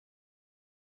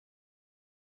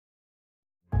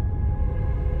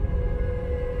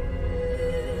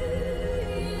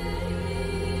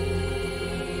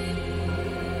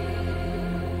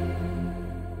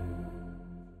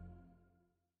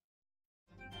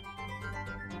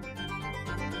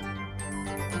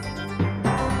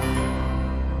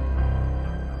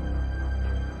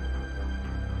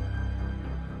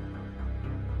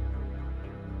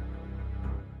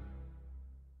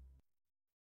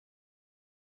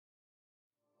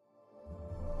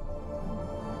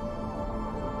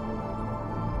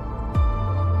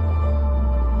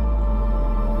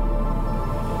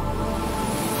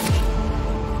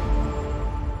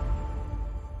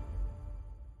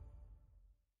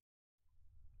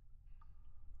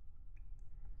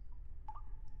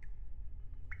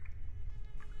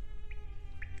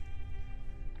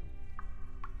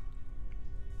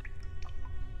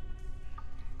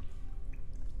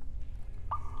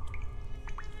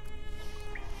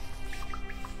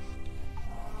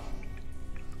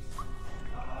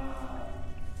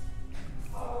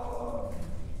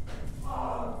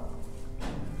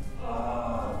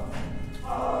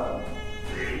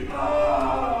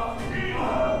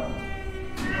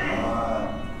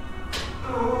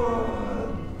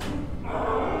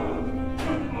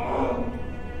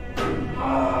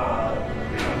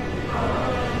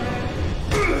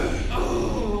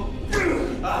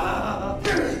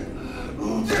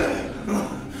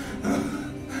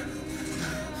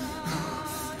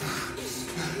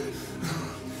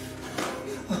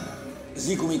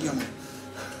Zi cum îi cheamă.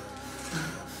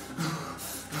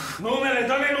 Numele,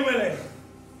 dă-mi numele!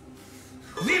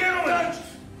 Zi-ne numele!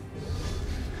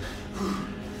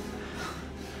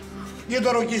 E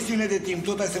doar o chestiune de timp,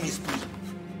 tot ai să mi spui.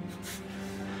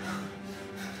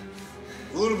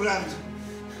 Wurmbrand,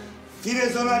 fii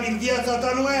rezonabil, viața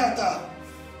ta nu e a ta.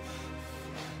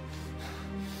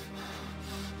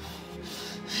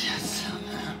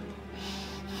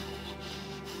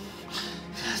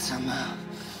 Viața mea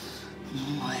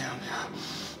nu mai e a mea.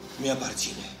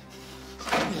 Mi-aparține.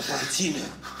 Mi-aparține.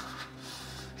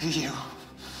 Eu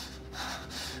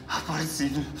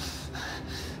aparțin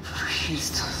lui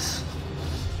Hristos.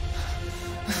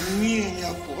 Mie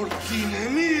mi-aparține,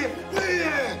 mie!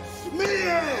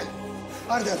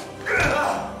 Arde-l!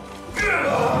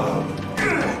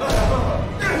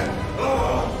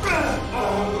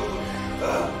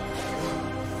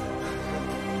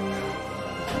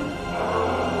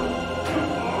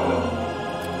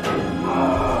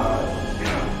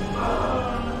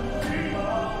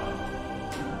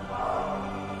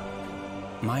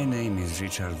 My name is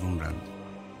Richard Wurmbrand.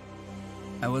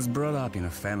 I was brought up in a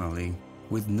family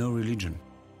with no religion.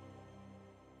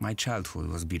 My childhood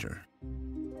was bitter.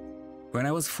 When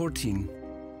I was 14,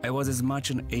 I was as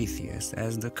much an atheist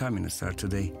as the communists are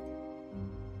today.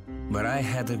 But I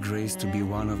had the grace to be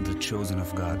one of the chosen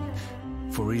of God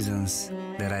for reasons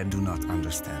that I do not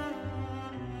understand.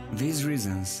 These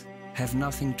reasons have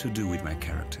nothing to do with my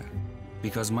character,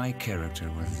 because my character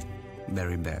was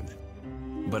very bad.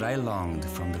 But I longed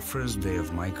from the first day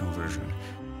of my conversion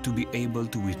to be able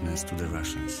to witness to the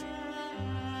Russians.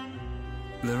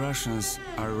 The Russians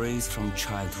are raised from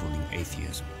childhood in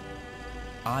atheism.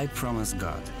 I promised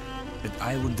God that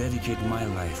I would dedicate my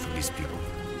life to these people,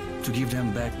 to give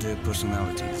them back their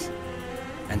personalities,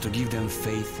 and to give them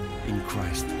faith in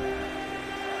Christ.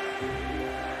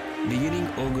 Beginning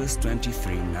August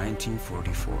 23,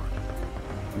 1944,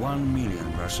 1 million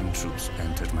Russian troops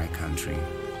entered my country.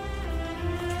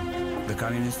 The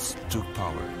communists took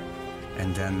power,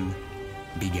 and then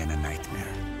began a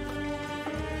nightmare.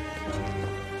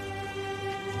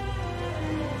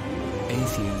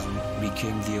 Atheism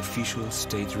became the official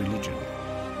state religion.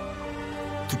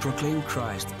 To proclaim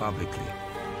Christ publicly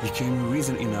became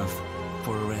reason enough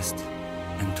for arrest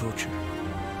and torture.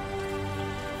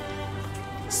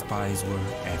 Spies were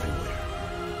everywhere.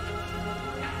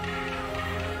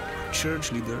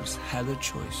 Church leaders had a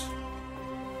choice: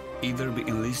 either be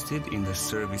enlisted in the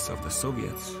service of the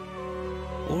Soviets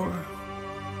or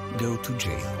go to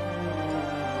jail.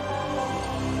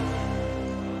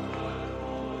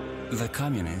 The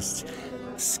communists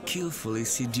skillfully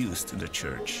seduced the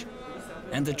church,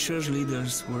 and the church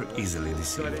leaders were easily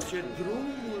deceived.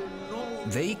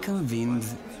 They convened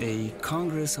a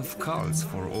congress of cults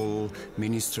for all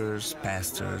ministers,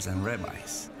 pastors, and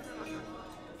rabbis.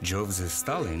 Joseph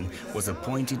Stalin was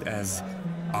appointed as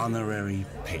honorary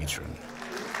patron.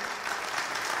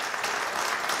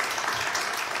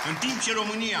 În timp ce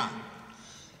România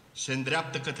se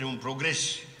îndreaptă către un progres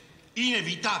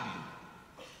inevitabil,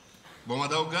 vom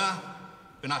adăuga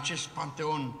în acest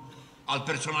panteon al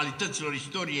personalităților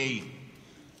istoriei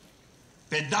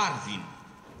pe Darwin,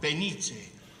 pe Nietzsche,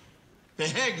 pe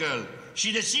Hegel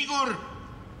și, desigur,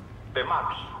 pe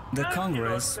Marx. The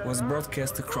Congress was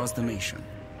broadcast across the nation.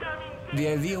 The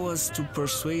idea was to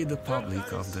persuade the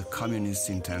public of the communist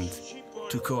intent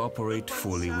to cooperate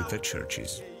fully with the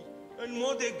churches.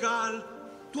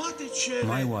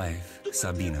 My wife,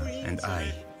 Sabina, and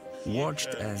I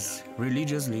watched as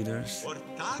religious leaders,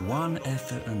 one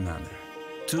after another,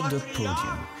 took the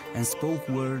podium and spoke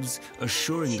words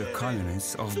assuring the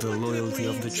communists of the loyalty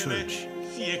of the church.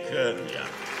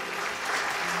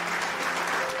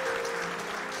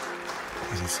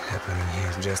 It is happening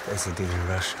here just as it did in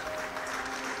Russia.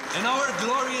 And our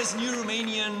glorious new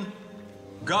Romanian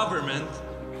government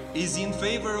is in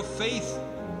favor of faith.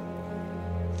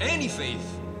 Any faith.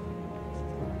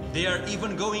 They are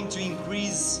even going to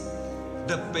increase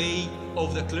the pay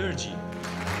of the clergy.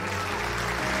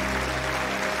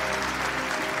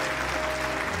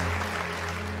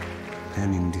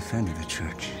 Lenin defended the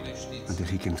church until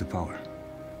he came to power.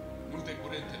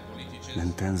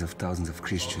 Then tens of thousands of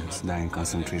Christians die in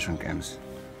concentration camps.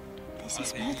 This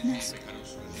is madness.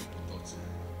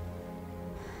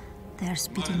 They are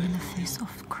spitting in the face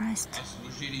of Christ.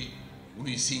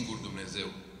 Unui singur Dumnezeu.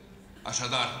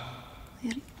 Așadar,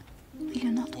 will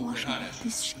you not wash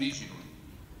this sheep? sprijinul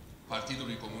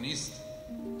Partidului Comunist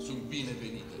sunt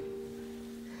binevenite.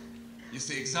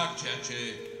 Este exact ceea ce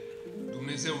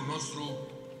Dumnezeul nostru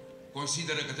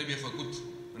consideră că trebuie făcut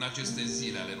în aceste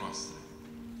zile ale noastre.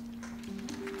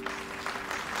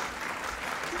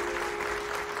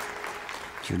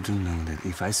 You do know that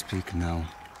if I speak now,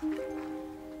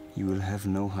 you will have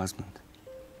no husband.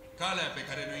 Calea pe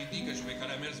care ne indică și pe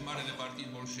care a mers Marele Partid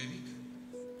Bolșevic,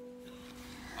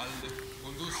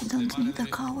 I don't need a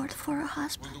coward for a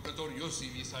husband. conducător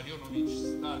Iosif Vissarionovici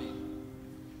Stalin,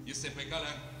 este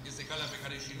calea pe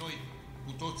care și noi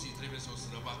cu toții trebuie să o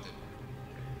străbatem.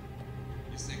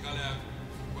 Este calea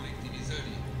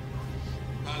colectivizării,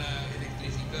 calea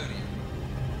electrificării,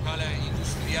 calea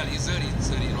industrializării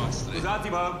țării noastre.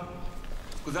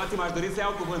 Scuzați-mă, aș dori să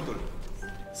iau cuvântul.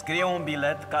 Scrie un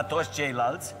bilet ca toți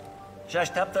ceilalți și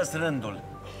așteaptă-ți rândul.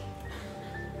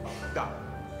 Da.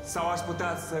 Sau aș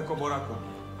putea să cobor acum.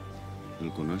 Îl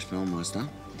cunoști pe omul ăsta?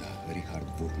 Da, Richard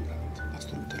Wurmbrand,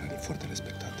 pastor luteran, foarte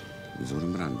respectat.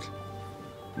 Wurmbrand,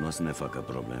 nu o să ne facă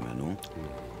probleme, nu? Nu.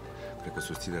 Cred că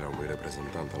susținerea unui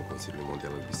reprezentant al Consiliului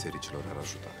Mondial al Bisericilor ar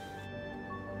ajuta.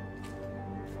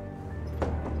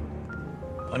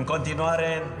 În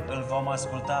continuare, îl vom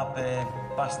asculta pe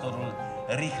pastorul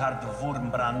Richard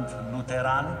Wurmbrand,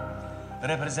 luteran,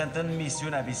 reprezentând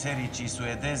misiunea Bisericii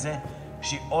Suedeze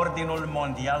și Ordinul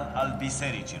Mondial al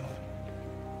Bisericilor.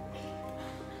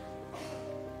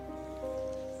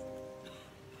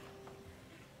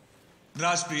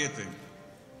 Dragi prieteni,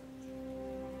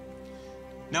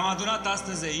 ne-am adunat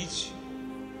astăzi aici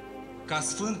ca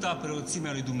Sfânta Preoțime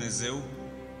a lui Dumnezeu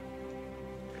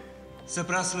să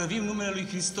preaslăvim numele lui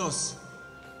Hristos,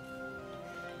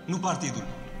 nu partidul.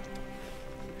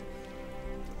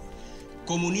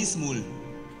 Comunismul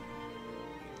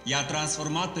i-a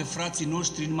transformat pe frații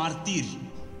noștri în martiri.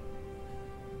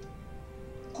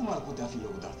 Cum ar putea fi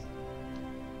lăudat?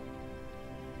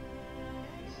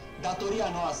 Datoria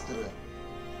noastră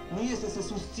nu este să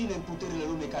susținem puterile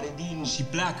lumii care din și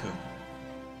pleacă.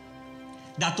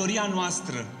 Datoria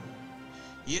noastră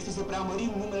este să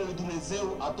preamărim numele lui Dumnezeu,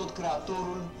 a tot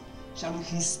Creatorul și a lui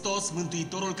Hristos,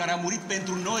 Mântuitorul, care a murit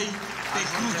pentru noi pe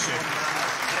cruce.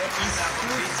 Iisus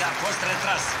a fost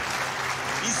retras.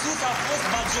 Iisus a fost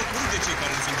batjocorit de cei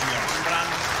care înțelegeau.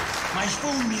 Wurmbrand, mai fă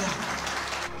un miracol.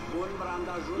 Wurmbrand,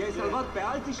 ajunge. I-ai salvat pe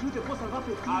alții și nu te poți salva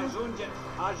pe tine.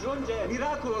 Ajunge.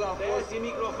 Miracolul a fost. Tăiați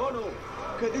microfonul.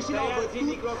 Că deși l-au bătut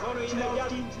microfonul și l-au imediat.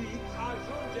 stinguit,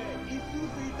 Ajunge.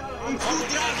 Iisus îi da la Iisus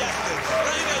dragoste!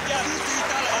 Imediat. Iisus îi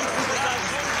da la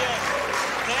Ajunge.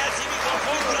 Tăiați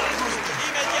microfonul.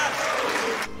 Imediat.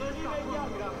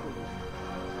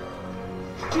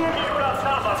 Siura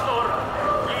Salvator,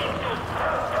 Iisus.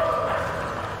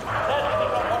 Dați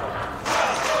microfonul.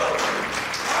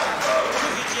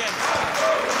 Suficient.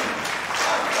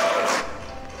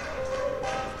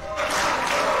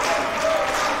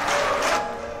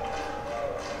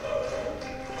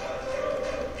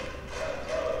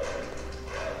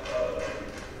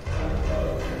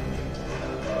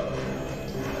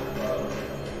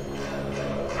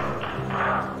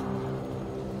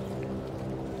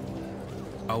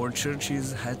 Our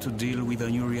churches had to deal with a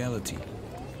new reality.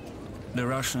 The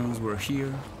Russians were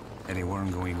here, and they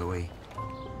weren't going away.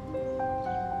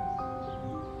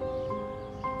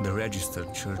 The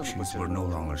registered churches were no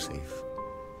longer safe.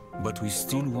 But we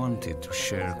still wanted to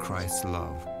share Christ's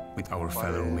love with our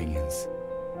fellow Romanians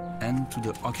and to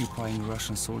the occupying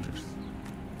Russian soldiers.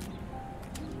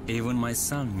 Even my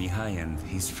son Mihai and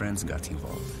his friends got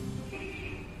involved.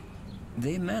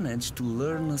 They managed to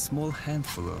learn a small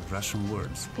handful of Russian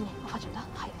words. Bine, o facem, da?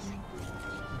 Haideți.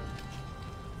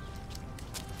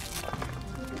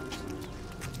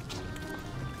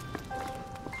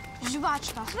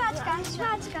 Жвачка.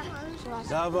 Жвачка.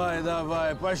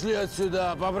 Давай, пошли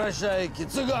отсюда, попрощайки,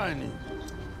 цыгане.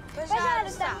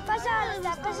 Пожалуйста.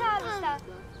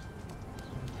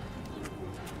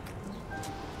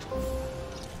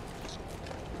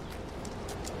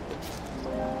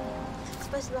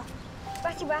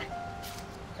 Спасибо.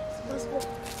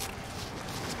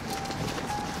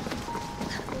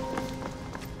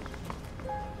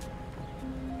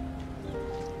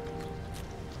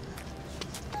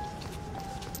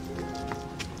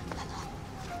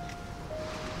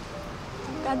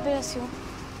 God bless you.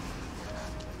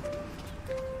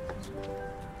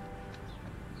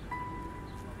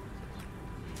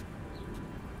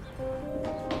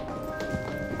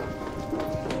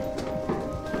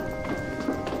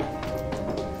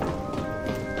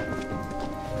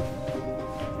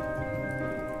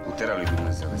 Puterea lui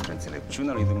Dumnezeu, despre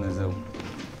înțelepciunea lui Dumnezeu.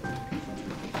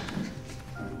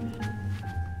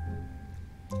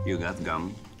 You got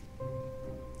gum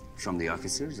from the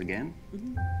officers again?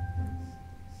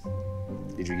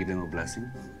 Did you give them a blessing?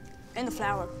 And the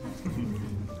flower.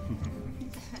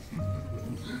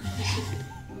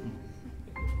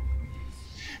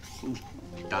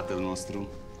 Tatăl nostru,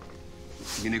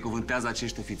 binecuvântează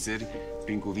acești ofițeri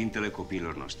prin cuvintele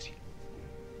copiilor noștri.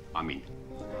 Amin.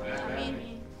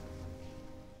 Amin.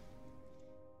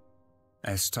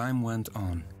 As time went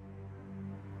on,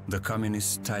 the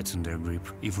communists tightened their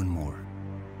grip even more.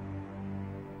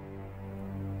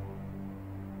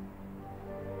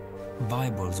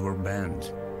 Bibles were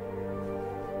banned.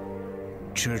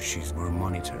 Churches were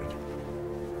monitored.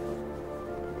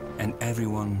 And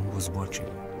everyone was watching.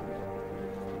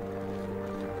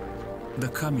 The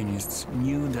communists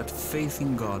knew that faith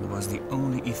in God was the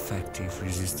only effective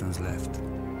resistance left.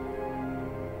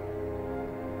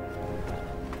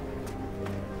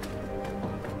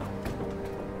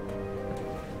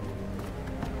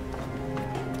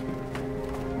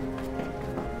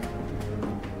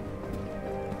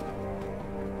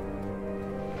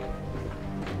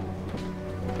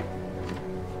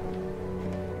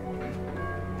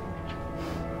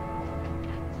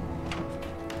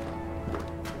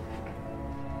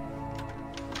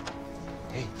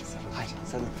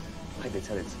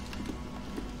 Haideți.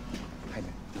 Haide.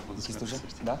 Închizi ușa?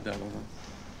 Da? Da.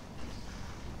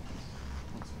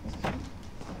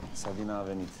 Savina a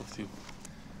venit.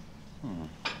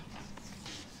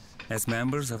 As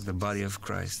members of the body of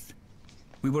Christ,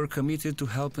 we were committed to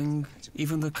helping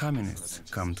even the communists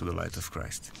come to the light of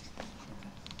Christ.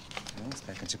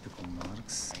 Stai că începe cu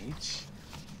Marx aici.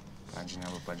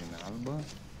 Pagina albă.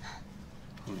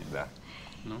 Da.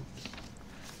 Nu?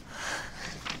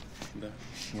 Da.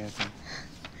 Și iată.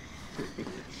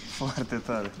 Foarte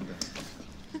tare. Da.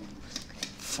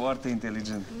 Foarte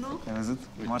inteligent. Nu? Ai văzut?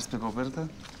 Mars pe copertă?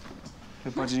 Pe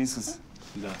pagini sus.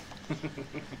 Da.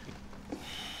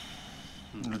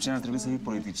 Lucian ar trebui să fie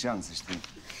politician, să știi.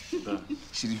 Da.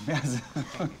 Și rimează.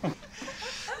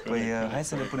 Păi, hai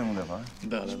să le punem undeva.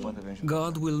 Da.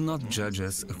 God will not judge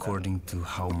us according to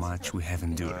how much we have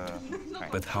endured,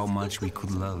 but how much we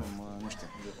could love.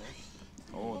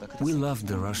 We loved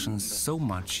the Russians so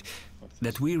much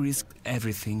that we risked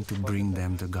everything to bring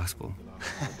them the gospel.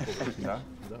 Da?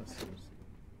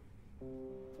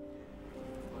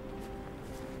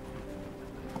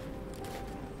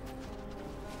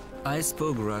 I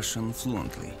spoke Russian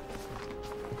fluently,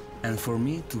 and for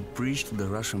me to preach to the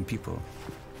Russian people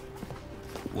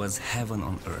was heaven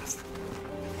on earth.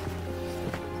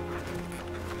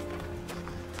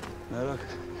 Noroc.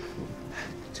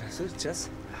 Ceas?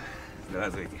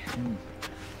 Здравствуйте.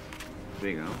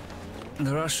 Big, huh?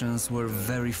 The Russians were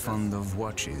very fond of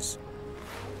watches.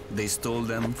 They stole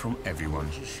them from everyone.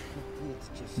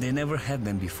 They never had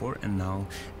them before, and now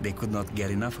they could not get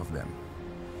enough of them.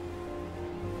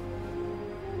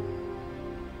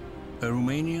 A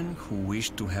Romanian who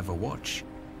wished to have a watch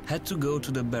had to go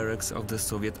to the barracks of the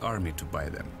Soviet army to buy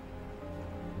them.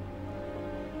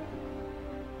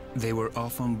 They were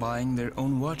often buying their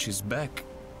own watches back,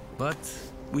 but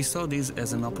we saw this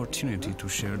as an opportunity to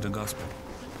share the gospel.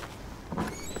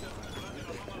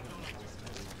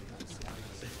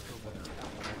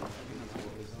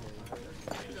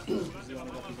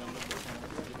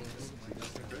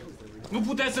 Nu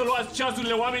puteți să luați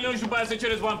ceasurile oamenilor și după aia să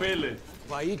cereți bani pe ele.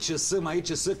 Aici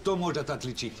сы, кто может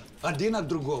отличить? Один от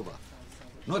другого.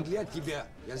 Но для тебя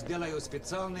я сделаю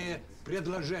специальные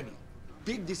предложения.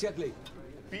 50 лей.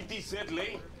 50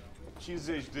 lei?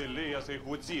 50 de lei, asta e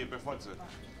hoție pe față.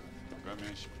 Ca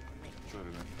mea și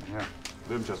picioarele. Ia,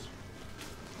 dă-mi ceasul.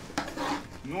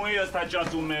 Nu e ăsta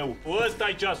ceasul meu,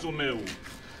 ăsta-i ceasul meu.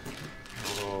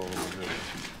 Oh,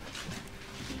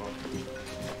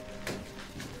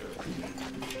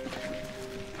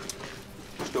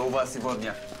 Что у вас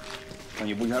сегодня?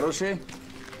 Что-нибудь хорошее?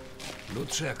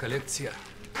 Лучшая коллекция.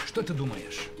 Что ты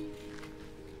думаешь?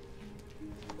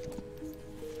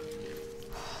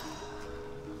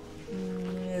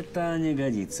 Это не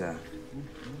годится.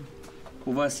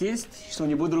 У вас есть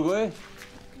что-нибудь другое?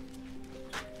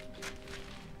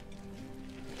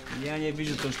 Я не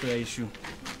вижу то, что я ищу.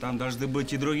 Там должны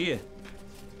быть и другие.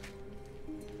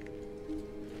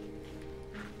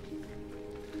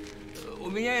 У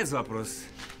меня есть вопрос.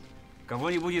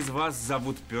 Кого-нибудь из вас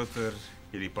зовут Петр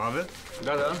или Павел?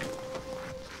 Да.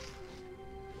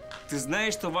 Ты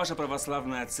знаешь, что ваша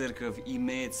православная церковь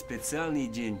имеет специальный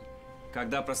день,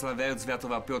 когда прославляют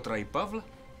святого Петра и Павла?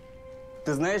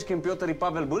 Ты знаешь, кем Петр и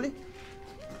Павел были?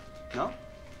 No?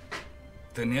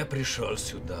 Ты не пришел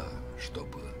сюда,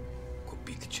 чтобы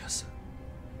купить час.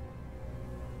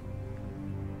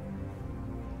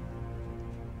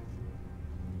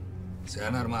 Все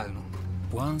нормально.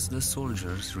 Once the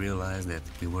soldiers realized that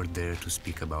we were there to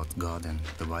speak about God and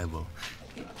the Bible,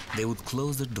 they would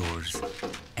close the doors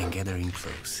and gather in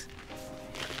close.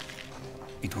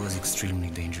 It was extremely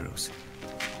dangerous.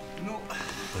 Ну,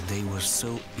 but they were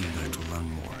so eager to learn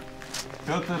more.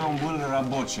 Петр он был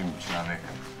рабочим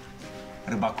человеком,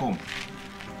 рыбаком.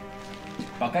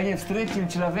 Пока не встретил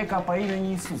человека по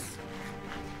имени Иисус.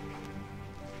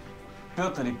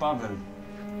 Петр и Павел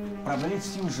провели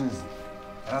всю жизнь,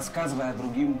 рассказывая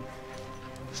другим,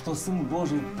 что Сын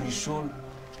Божий пришел,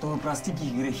 чтобы простить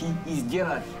их грехи и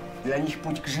сделать для них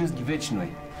путь к жизни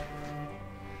вечной.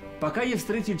 Пока не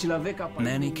встретил человека по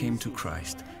имени Many came to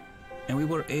Christ, and we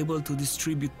were able to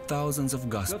distribute thousands of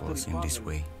gospels in this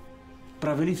way.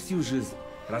 Провели всю жизнь,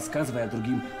 рассказывая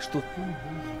другим, что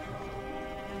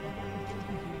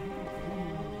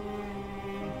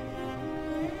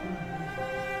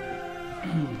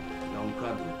la un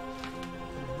cadru.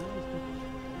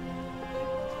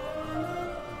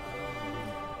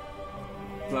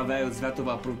 Славяют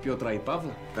святого Петра и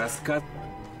Павла. Рассказ.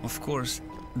 Of course,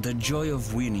 the joy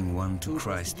of winning one to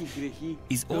Christ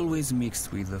is always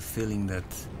mixed with the feeling that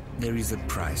there is a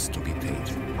price to be paid.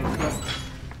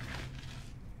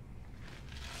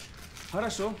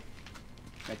 Хорошо.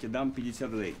 Я тебе дам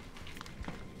 50 лей.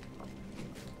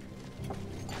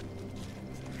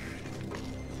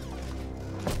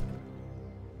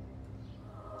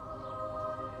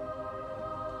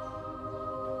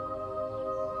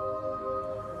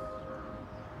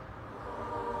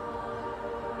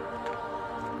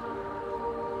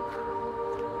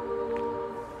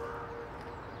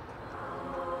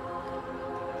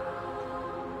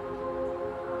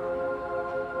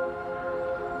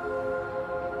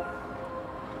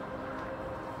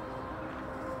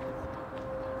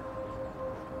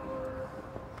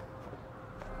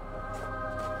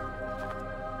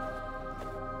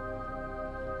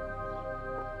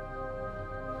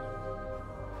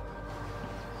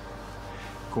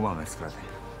 Cum a mers, frate?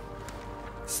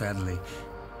 Sadly,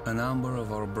 a number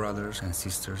of our brothers and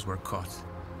sisters were caught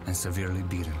and severely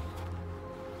beaten.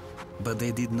 But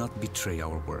they did not betray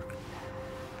our work.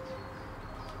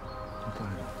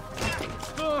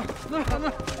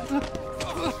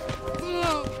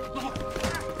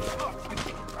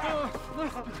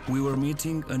 We were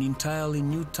meeting an entirely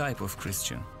new type of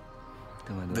Christian,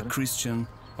 the Christian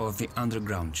of the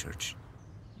underground church.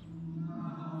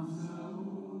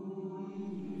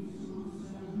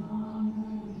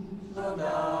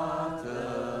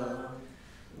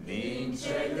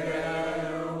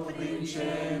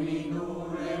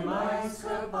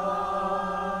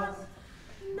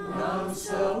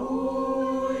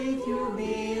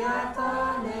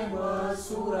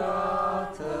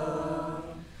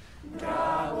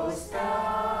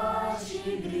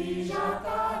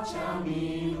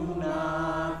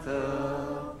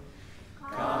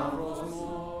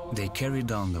 They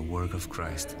carried on the work of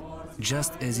Christ,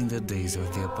 just as in the days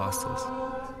of the apostles.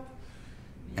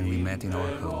 And we met in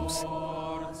our homes.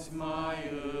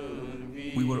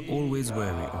 We were always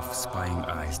wary of spying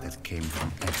eyes that came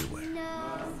from everywhere.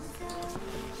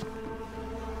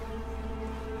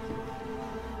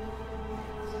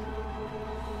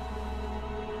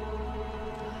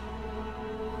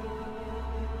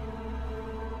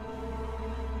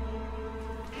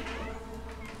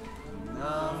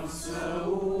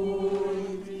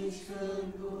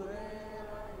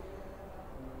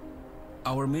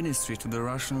 Our ministry to the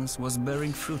Russians was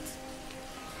bearing fruit.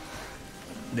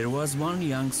 There was one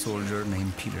young soldier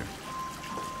named Peter.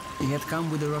 He had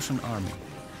come with the Russian army.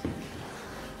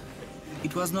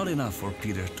 It was not enough for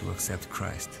Peter to accept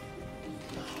Christ.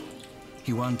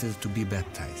 He wanted to be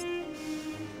baptized.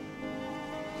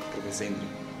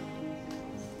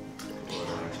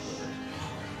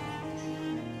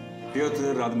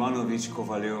 Петр Радманович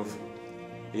Ковалев,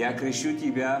 я крещу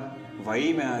тебя во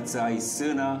имя Отца и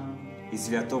Сына и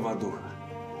Святого Духа.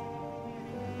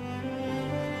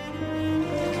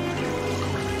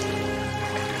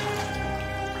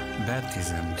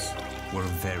 Baptisms were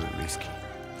very risky.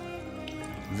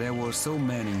 There were so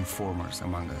many informers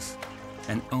among us,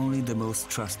 and only the most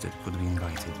trusted could be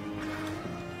invited.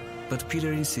 But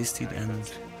Peter insisted, and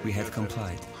we had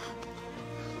complied.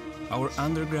 Our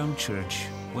underground church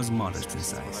was modest in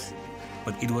size,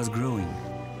 but it was growing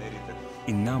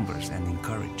in numbers and in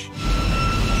courage.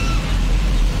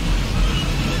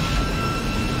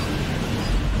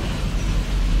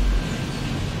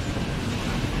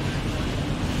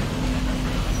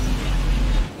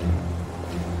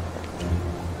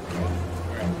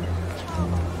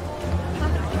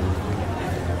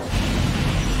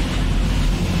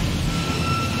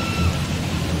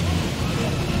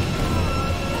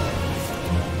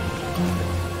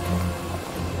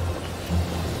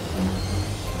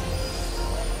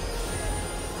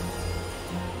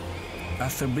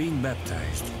 After being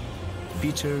baptized,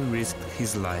 Peter risked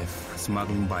his life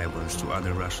smuggling Bibles to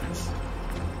other Russians.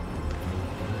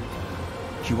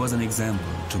 He was an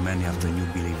example to many of the new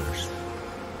believers.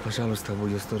 Пожалуйста,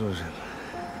 будь осторожен.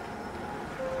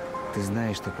 Ты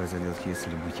знаешь, что произойдет,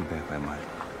 если бы тебя поймали.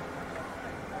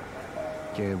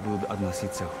 К тебе будут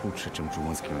относиться хуже, чем к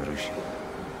румынским верующим.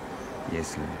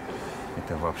 Если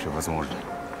это вообще возможно.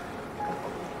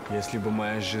 Если бы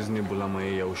моя жизнь не была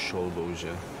моей, я ушел бы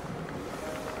уже.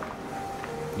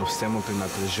 Но все мы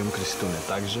принадлежим Христу, не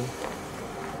так же?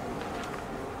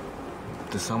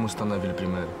 Ты сам установил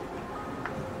пример.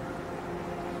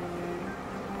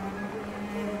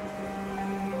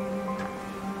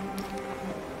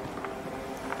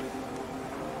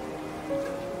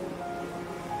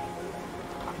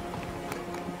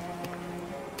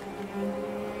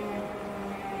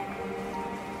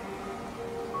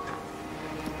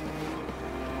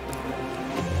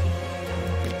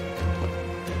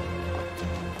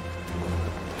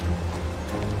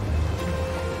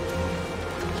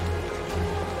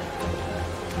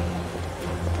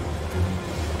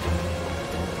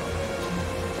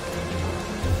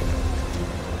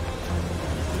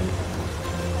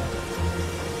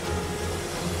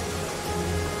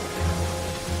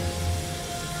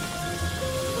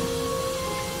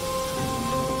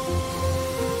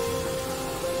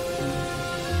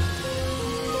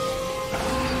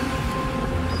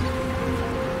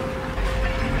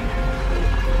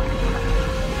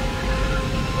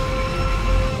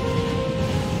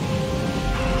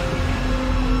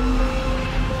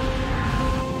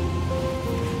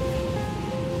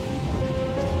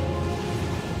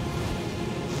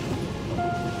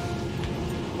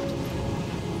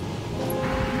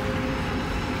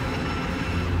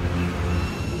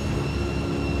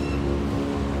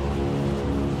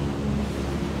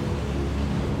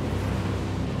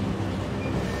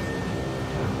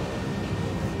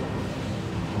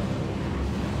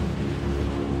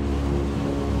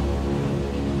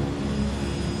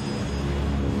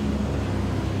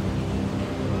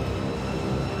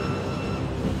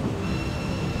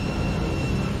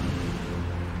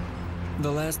 The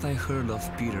last I heard of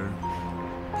Peter,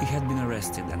 he had been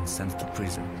arrested and sent to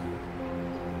prison.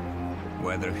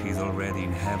 Whether he's already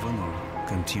in heaven or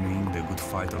continuing the good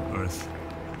fight on earth,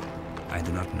 I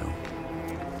do not know.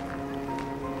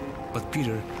 But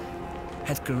Peter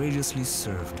had courageously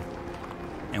served,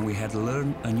 and we had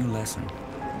learned a new lesson.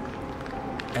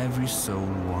 Every soul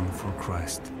won for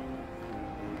Christ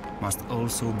must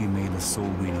also be made a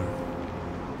soul winner,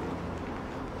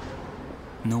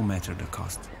 no matter the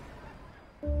cost.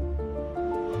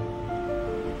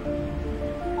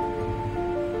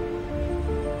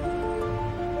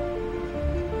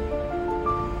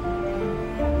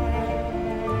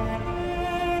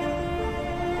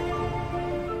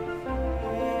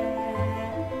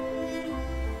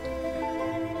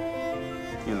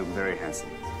 You look very handsome.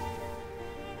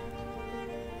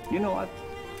 You know what?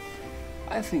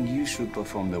 I think you should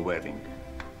perform the wedding.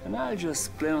 And I'll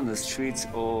just play on the streets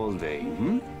all day,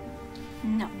 hmm?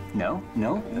 No. No?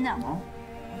 No? No.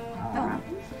 Oh.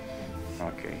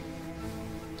 Okay.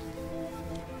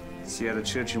 See you at the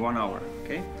church in 1 hour,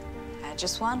 okay?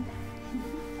 Just one?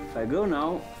 If I go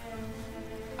now,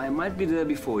 I might be there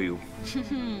before you.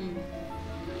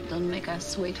 Don't make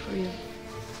us wait for you.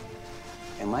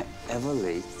 Am I ever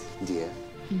late, dear?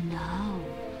 No.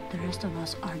 The rest of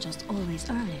us are just always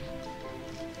early.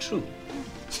 True.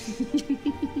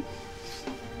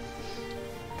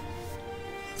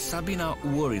 Sabina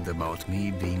worried about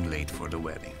me being late for the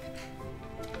wedding.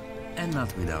 And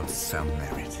not without some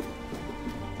merit.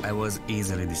 I was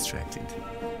easily distracted,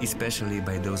 especially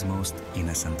by those most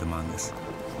innocent among us.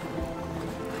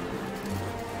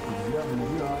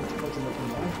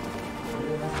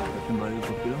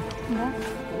 Da.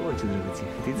 O, ce drăguție.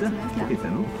 Fetiță? Fetiță,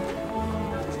 nu?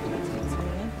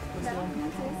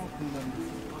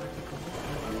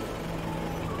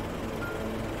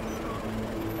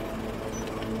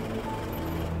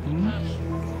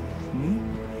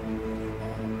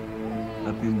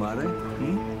 La plimbare?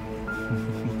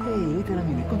 Hei, uite la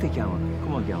mine, cum te cheamă?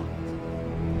 Cum o cheamă?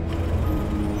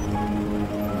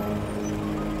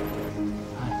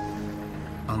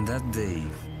 On that day,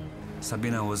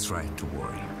 Sabina was right to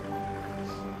worry.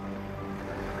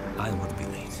 I would be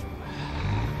late.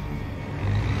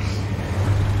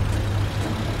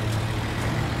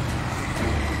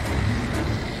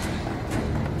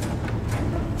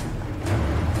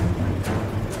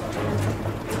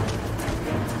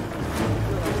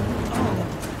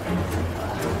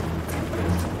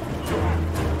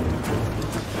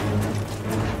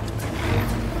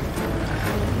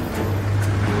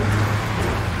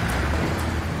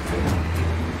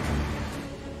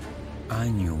 I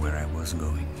knew where I was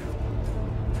going.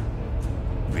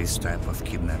 This type of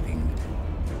kidnapping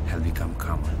had become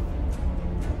common.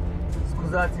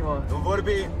 Scuzați-mă. Nu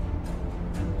vorbi.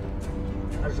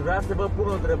 Aș vrea să vă pun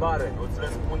o întrebare. Nu-ți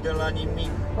răspundem la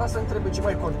nimic. Ba să întrebe ce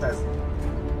mai contează.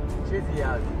 Ce zi e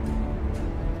azi?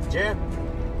 Ce?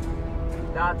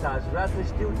 Data, aș vrea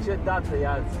să știu ce dată e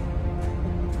azi.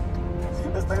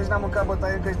 Ăsta nici n-a mâncat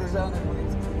bătaie, că ești deja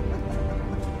nebunit.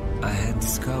 I had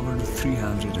discovered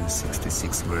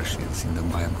 366 verses in the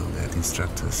Bible that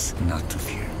instruct us not to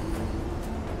fear.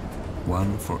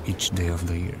 One for each day of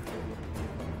the year.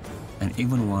 And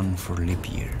even one for leap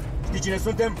year. Știi cine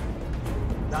suntem?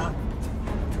 Da.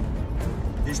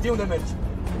 Deci știi unde mergi?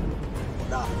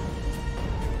 Da.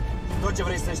 Tot ce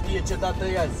vrei să știi e ce dată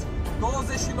e azi.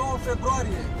 29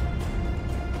 februarie.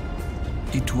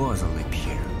 It was a leap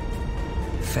year.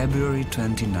 February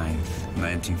 29th,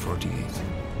 1948.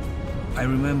 I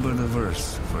remember the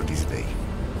verse for this day.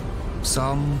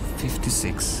 Psalm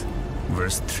 56,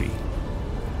 verse 3.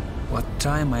 What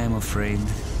time I am afraid,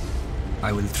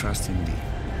 I will trust in thee.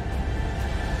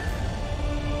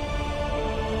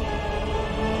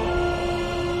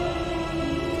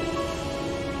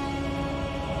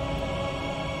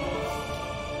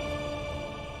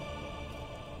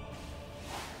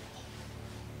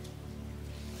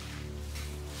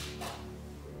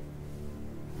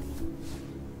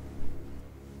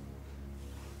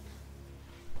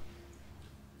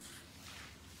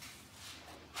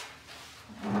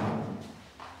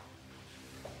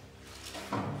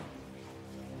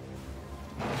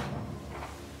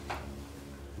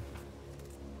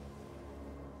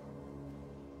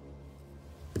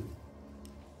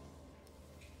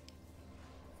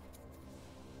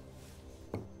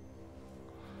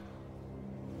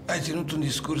 Ai ținut un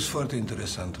discurs foarte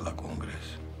interesant la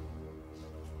congres.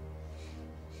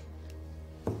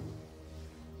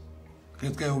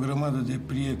 Cred că ai o grămadă de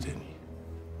prieteni.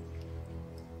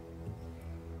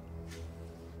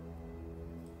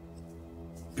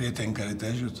 Prieteni care te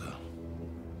ajută.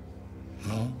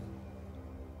 Nu?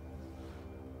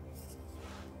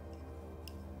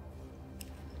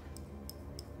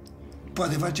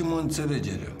 Poate facem o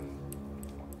înțelegere.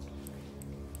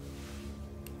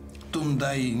 Tu îmi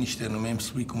dai niște nume, îmi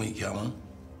spui cum îi cheamă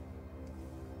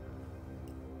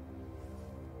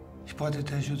și poate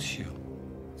te ajut și eu.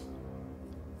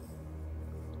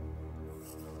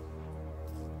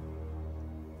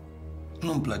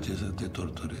 Nu-mi place să te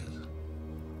torturez,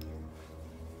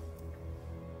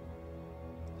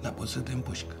 dar pot să te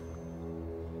împușc.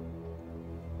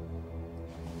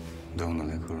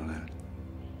 Domnule colonel,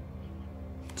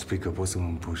 spui că poți să mă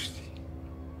împuști.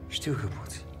 Știu că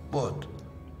poți. Pot.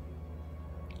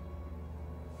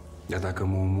 Dar dacă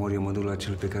mă omor, eu mă duc la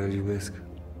cel pe care îl iubesc.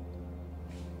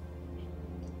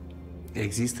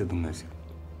 Există Dumnezeu.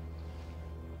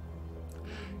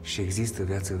 Și există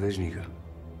viață veșnică.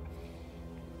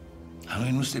 Dar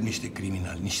noi nu suntem niște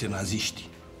criminali, niște naziști.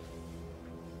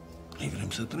 Noi vrem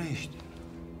să trăiești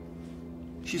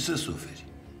și să suferi.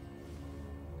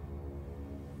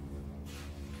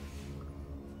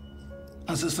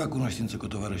 Am să-ți fac cunoștință cu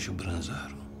tovarășul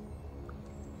Brânzaru.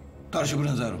 Tovarășul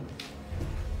Brânzaru.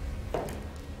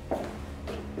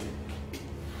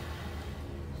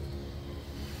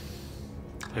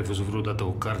 Ai văzut vreodată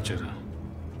o carceră?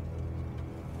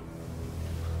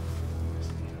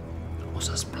 O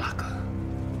să-ți placă.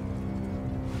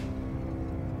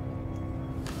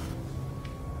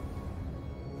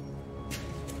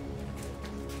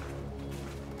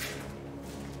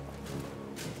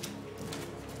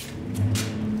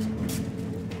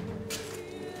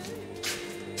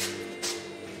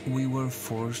 We were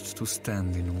forced to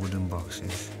stand in wooden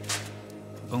boxes,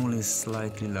 only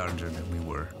slightly larger than we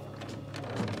were.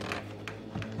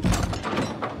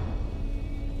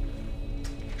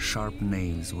 Sharp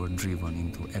nails were driven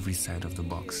into every side of the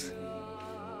box.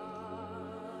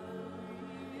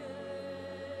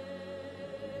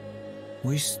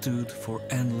 We stood for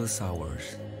endless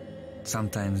hours,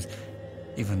 sometimes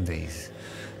even days.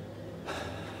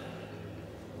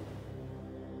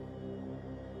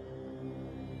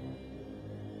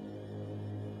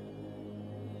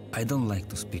 I don't like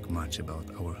to speak much about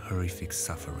our horrific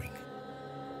suffering.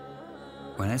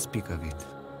 When I speak of it,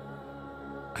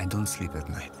 I don't sleep at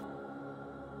night.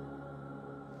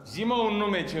 Zi-mă un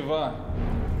nume, ceva.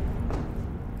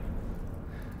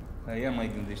 Dar ia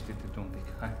mai gândește-te tu un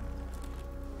pic, hai.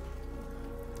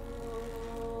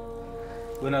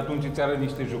 Până atunci îți arăt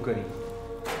niște jucării.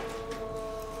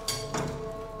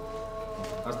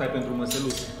 Asta e pentru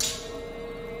măseluțe.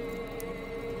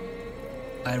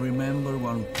 I remember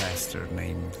one pastor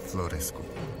named Florescu.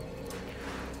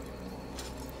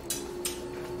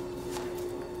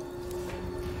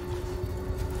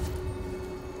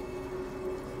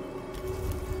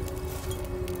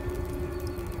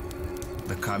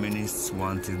 communists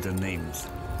wanted the names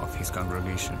of his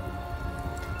congregation.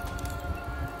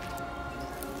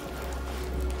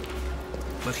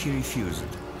 But he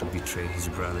refused to betray his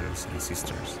brothers and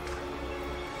sisters.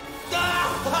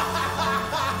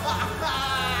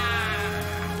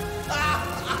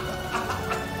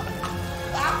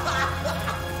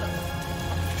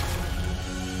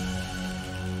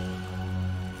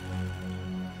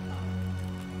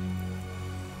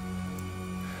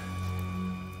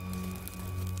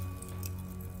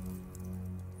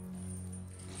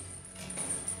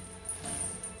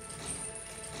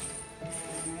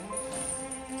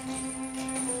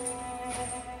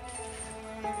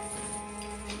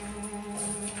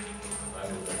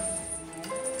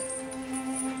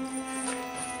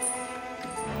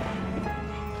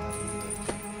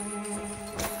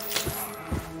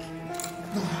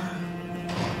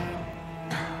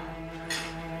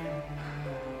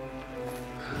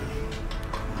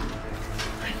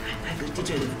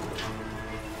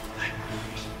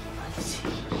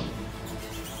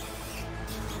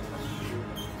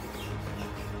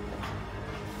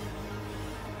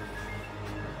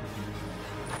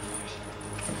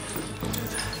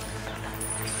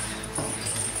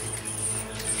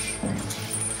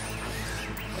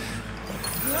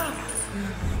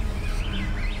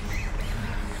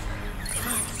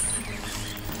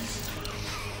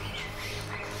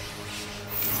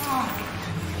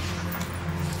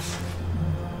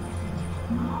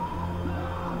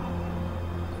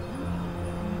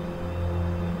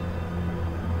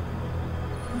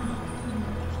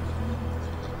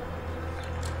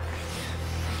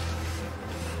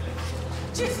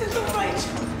 Ce se întâmplă aici?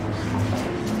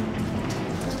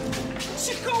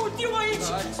 Ce caut eu aici?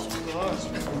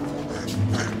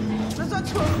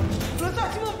 Lăsați-mă!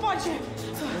 Lăsați-mă în pace!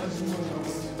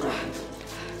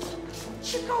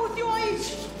 Ce caut eu aici?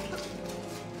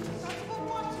 Lăsați-mă în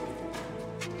pace!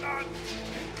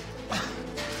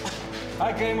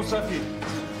 Hai că e musafir.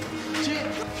 Ce?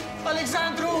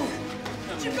 Alexandru!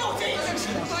 Ce cauți aici?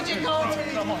 Ce cauți?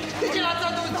 De ce l-ați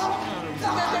adus?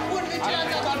 Sunteți de bun, de ce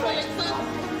l-ați adus pe Alexandru?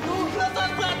 Nu,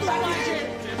 lăsați băiatul în pace!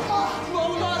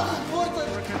 M-au luat cu forță!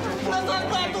 Lăsați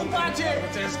băiatul în pace!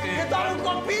 E doar un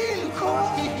copil!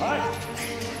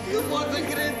 Nu pot să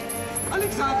cred!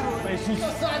 Alexandru!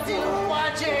 Lăsați-l în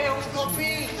pace! E un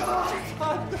copil!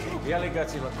 Ia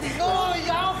legați-vă. Nu,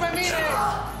 ia-o pe mine!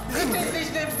 Sunteți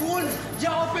nici de bun!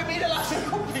 Ia-o pe mine, lasă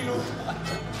copilul!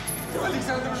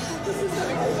 Alexandru, nu sunt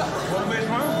Alexandru! Vorbești,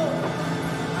 mă?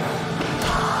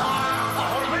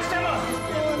 Vorbește-mă!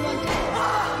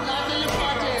 Lasă-l în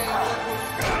pace!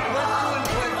 Vă spun,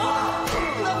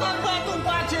 lăsați băiatul în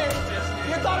pace!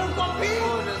 E doar un copil!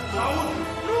 Aud!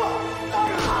 Nu!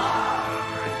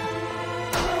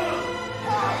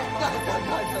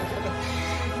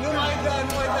 Nu mai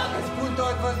da, vă spun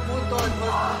tot, vă spun tot!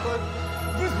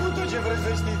 Vă spun tot ce vreți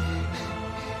să știți!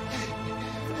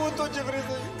 Spun tot ce vreți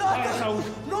să știți! Aia s-aud!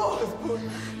 Nu! Spun!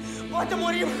 Poate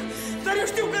murim, dar eu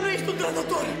știu că nu ești un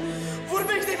trădător!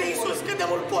 Vorbește de Iisus cât de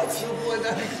mult poți! Nu pot,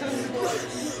 Alexandru!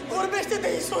 Vorbește de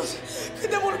Iisus cât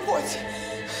de mult poți!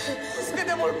 Cât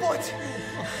de mult poți!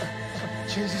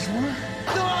 Ce ai zis, mă?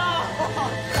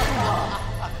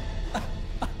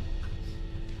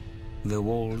 The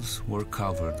walls were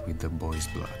covered with the boy's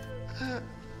blood.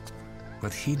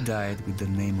 But he died with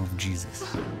the name of Jesus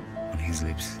on his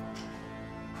lips.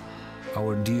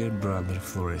 Our dear brother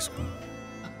Florescu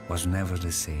was never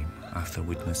the same after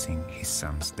witnessing his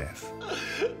son's death.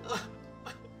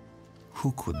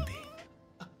 Who could be?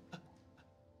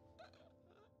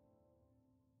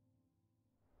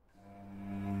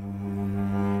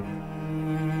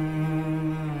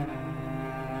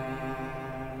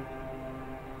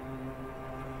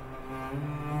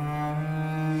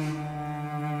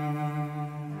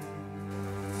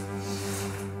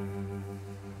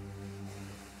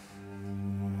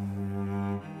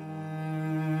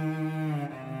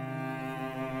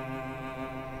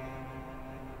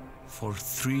 For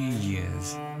 3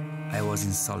 years, I was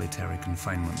in solitary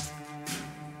confinement.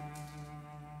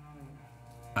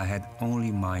 I had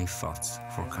only my thoughts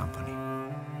for company.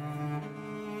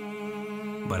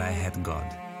 But I had God.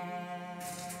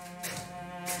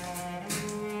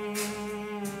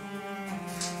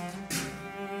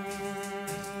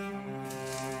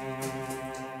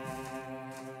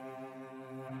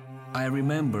 I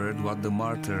remembered what the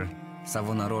martyr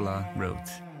Savonarola wrote.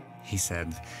 He said,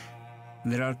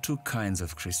 "There are two kinds of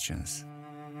Christians,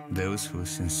 those who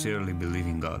sincerely believe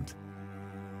in God,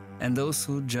 and those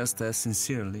who just as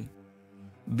sincerely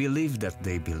believe that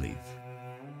they believe."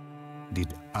 Did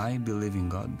I believe in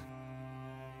God?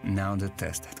 Now the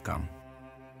test had come.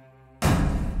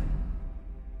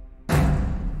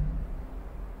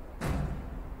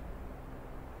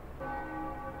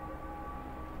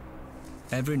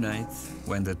 Every night,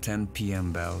 when the 10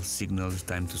 p.m. bell signaled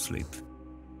time to sleep,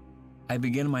 I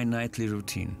began my nightly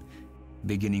routine,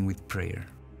 beginning with prayer.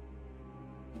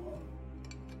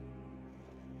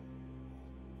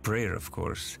 Prayer, of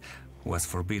course, was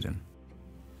forbidden.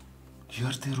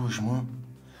 Chiar te rogi, mă?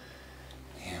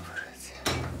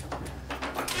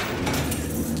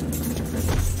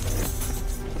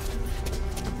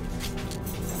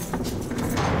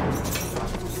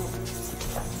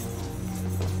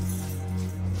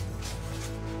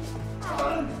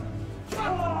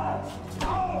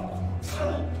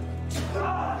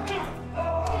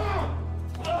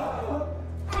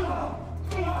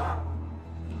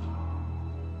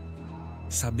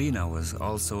 Sabina was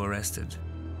also arrested.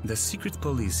 The secret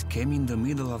police came in the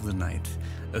middle of the night,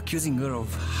 accusing her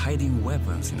of hiding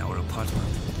weapons in our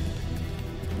apartment.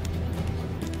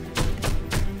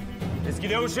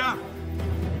 Deschide ușa!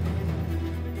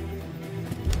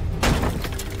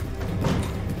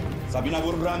 Sabina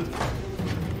Wurmbrand!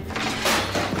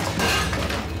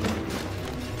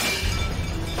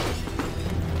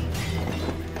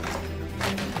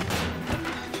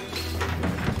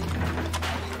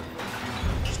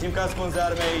 Știm că ascunzi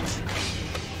arme aici.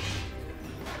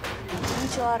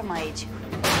 Nici o armă aici.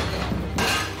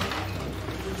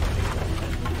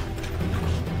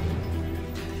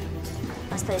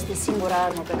 Asta este singura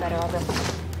armă pe care o avem.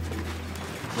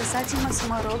 Lăsați-mă să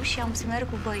mă rog și am să merg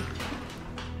cu voi.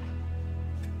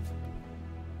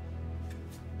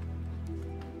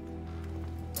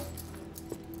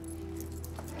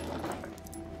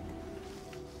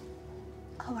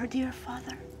 Our dear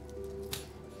Father,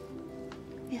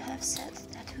 you have said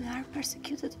that we are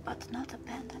persecuted but not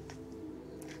abandoned.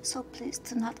 So please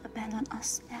do not abandon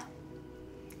us now.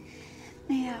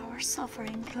 May our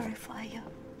suffering glorify you,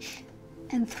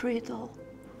 and through it all,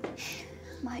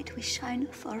 might we shine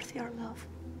forth your love.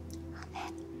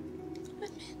 Amen.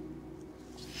 Amen.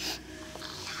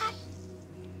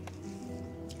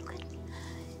 Look at me.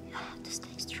 You have to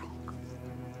stay strong.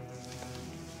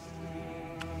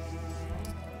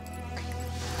 Okay.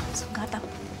 Sunt gata.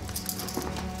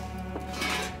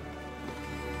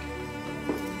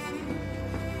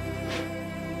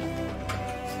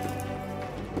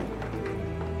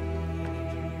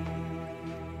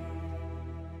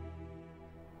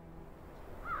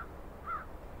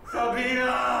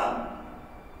 Sabina!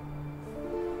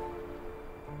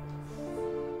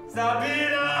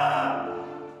 Sabina!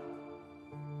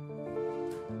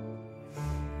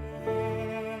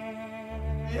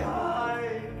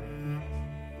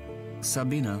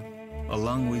 Sabina,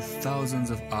 along with thousands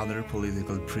of other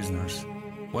political prisoners,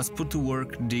 was put to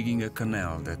work digging a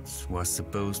canal that was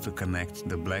supposed to connect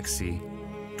the Black Sea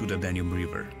to the Danube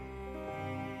River.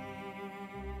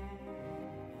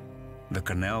 The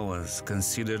canal was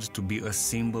considered to be a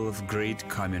symbol of great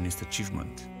communist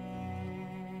achievement.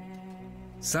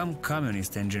 Some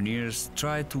communist engineers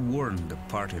tried to warn the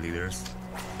party leaders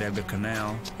that the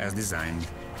canal, as designed,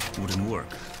 wouldn't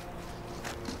work.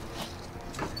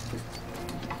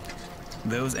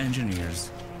 Those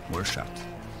engineers were shot.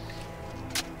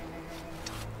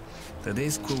 The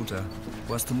day's quota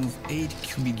was to move 8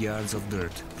 cubic yards of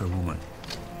dirt per woman,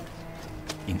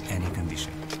 in any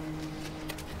condition.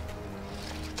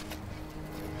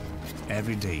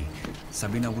 Every day,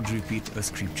 Sabina would repeat a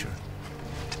scripture,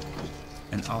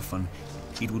 and often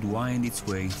it would wind its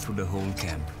way through the whole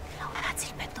camp.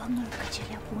 Laudați-l pe Domnul, căci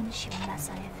El e bun și mâna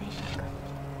sa e veșnică.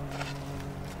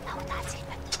 Laudați-l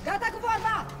pe Domnul. Gata cu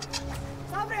vorba!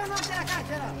 Sau vrei o noapte la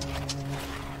carceră?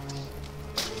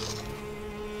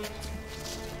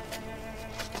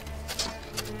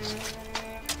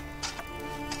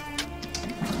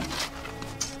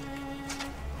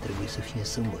 Trebuie să fie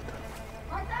sâmbătă.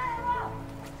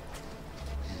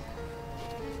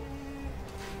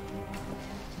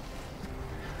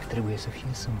 Trebuie să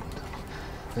fie sâmbătă.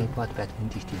 Îi bat pe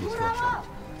adventiștii de ziua cealaltă.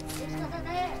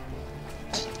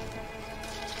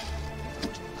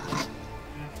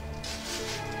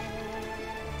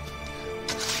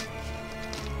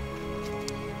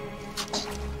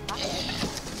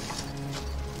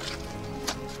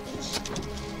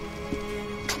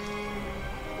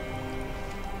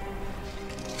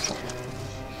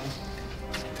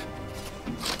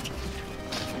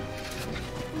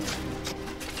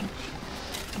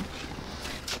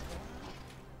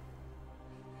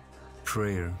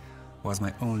 Prayer was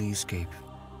my only escape.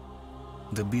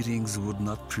 The beatings would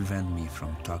not prevent me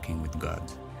from talking with God.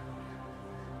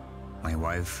 My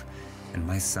wife and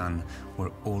my son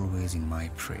were always in my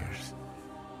prayers.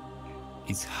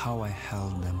 It's how I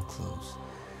held them close.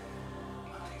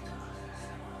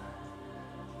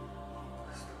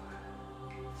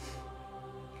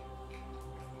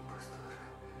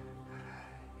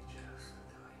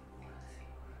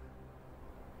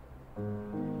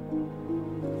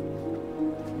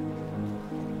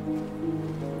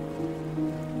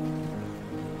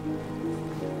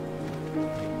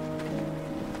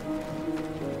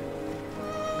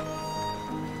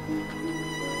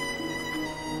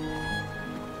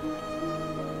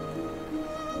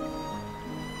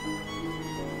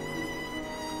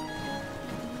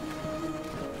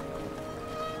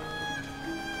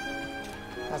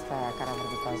 Asta e aia care a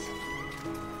vorbit azi.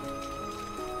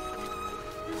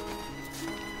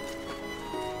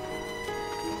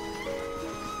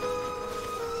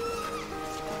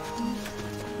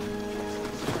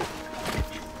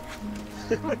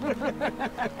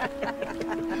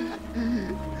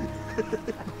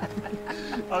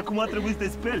 Acum trebuie să te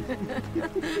speli.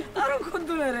 Arunc în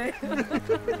Dunăre.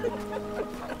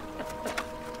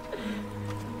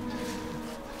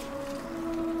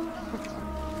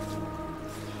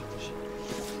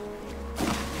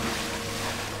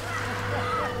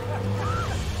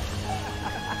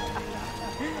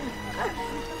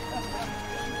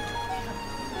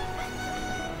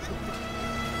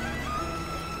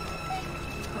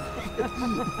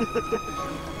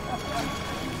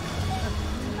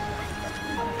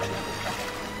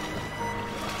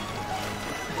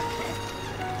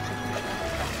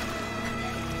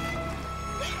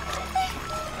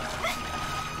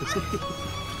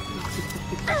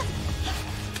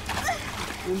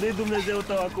 Unde-i Dumnezeu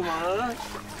tău acum, a?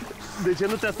 De ce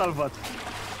nu te-a salvat?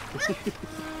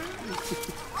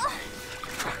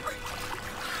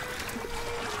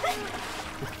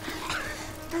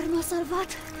 Dar m-a salvat.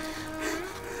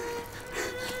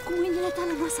 Cu mâinile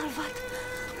tale m-a salvat.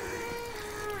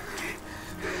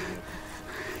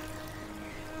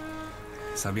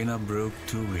 Sabina broke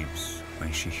 2 ribs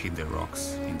when she hit the rocks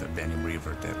in the Danube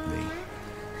River that day.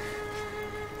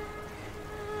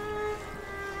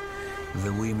 The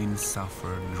women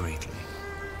suffered greatly,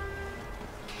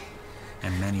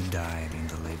 and many died in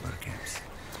the labor camps.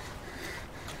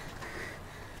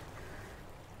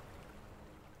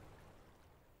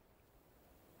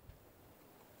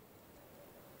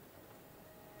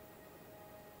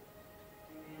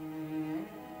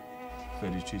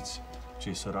 Fericiți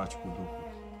cei săraci cu Duhul.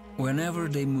 Whenever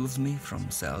they moved me from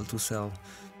cell to cell,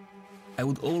 I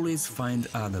would always find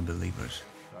other believers.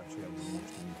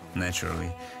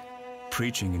 Naturally,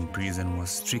 preaching in prison was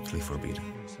strictly forbidden.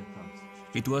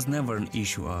 It was never an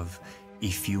issue of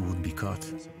if you would be caught.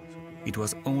 It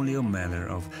was only a matter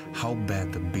of how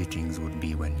bad the beatings would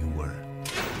be when you were.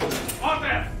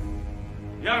 Ote!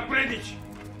 Iar predici!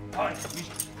 Hai,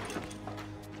 mișcă!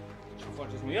 Ce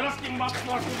faceți, mă? Ia schimbați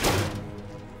foarte bine!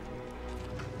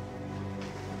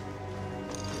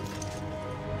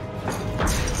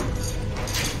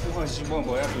 Și bă,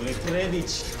 băiatule,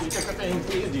 predici! Uite că te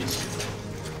împiedici!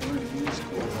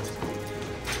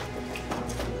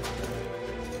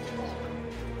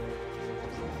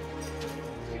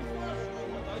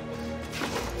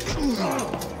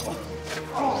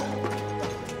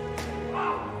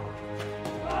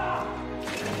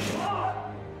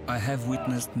 I have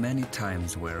witnessed many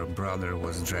times where a brother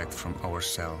was dragged from our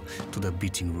cell to the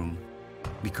beating room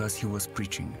because he was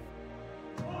preaching.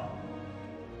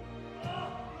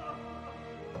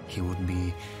 He would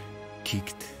be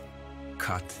kicked,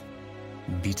 cut,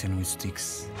 beaten with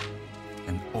sticks,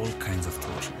 and all kinds of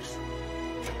tortures.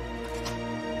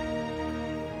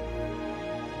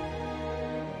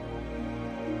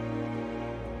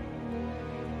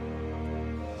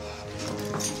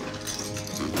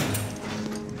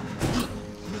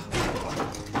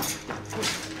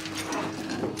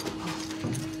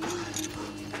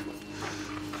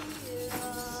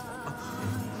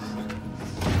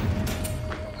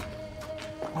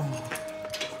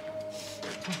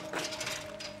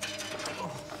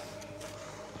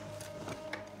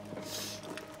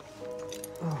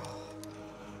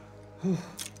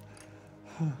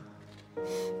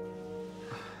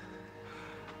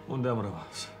 Unde am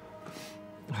rămas?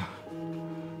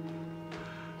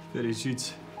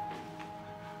 Fericiți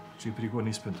cei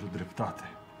prigoniți pentru dreptate.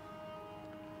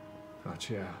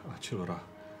 Aceea acelora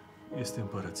este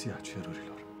împărăția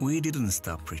cerurilor. We didn't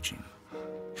stop preaching.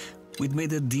 We'd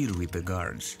made a deal with the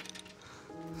guards.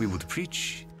 We would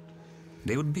preach,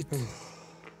 they would beat.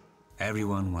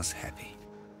 Everyone was happy.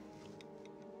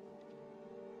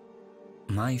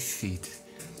 My feet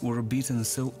were beaten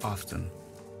so often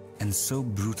and so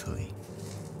brutally,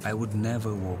 I would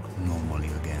never walk normally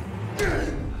again.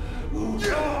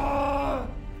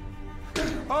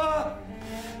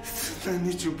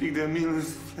 Nici un pic de milă.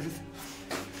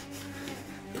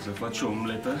 Să faci o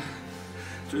omletă,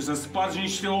 trebuie să spargi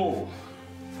niște ouă.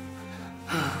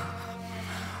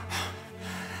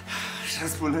 Așa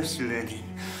spune și Lenin.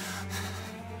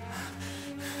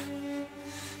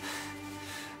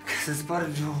 Ca să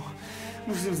spargi ouă,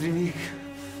 nu simți nimic.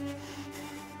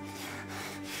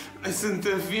 Noi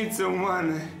suntem ființe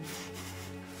umane.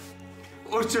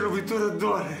 Orice lovitură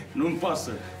doare. Nu-mi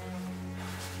pasă.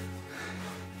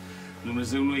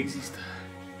 Dumnezeu nu există.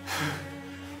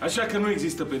 Așa că nu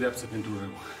există pedeapsă pentru rău.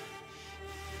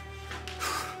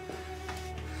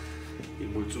 Îi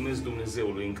mulțumesc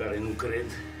Dumnezeului în care nu cred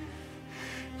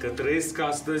că trăiesc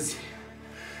astăzi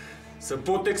să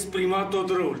pot exprima tot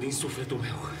răul din sufletul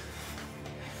meu.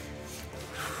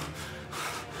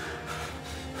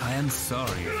 I am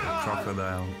sorry if a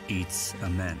crocodile eats a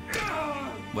man,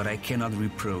 but I cannot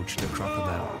reproach the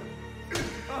crocodile.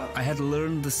 I had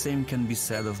learned the same can be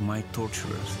said of my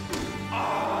torturers.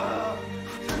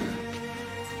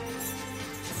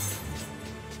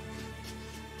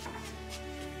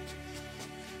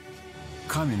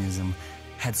 Communism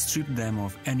had stripped them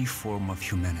of any form of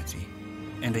humanity,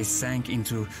 and they sank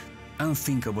into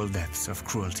unthinkable depths of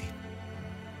cruelty.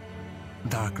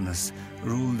 Darkness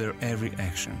ruled their every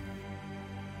action,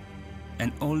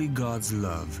 and only God's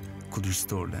love could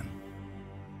restore them.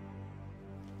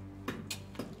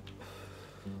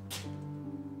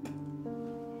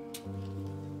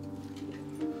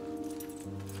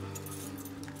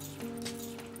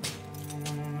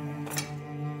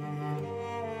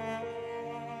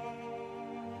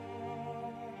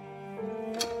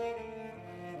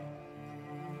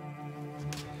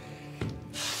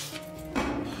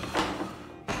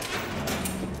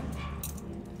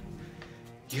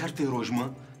 Iar te rogi,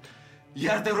 mă?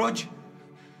 Iar te rogi?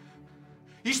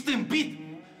 Ești tâmpit?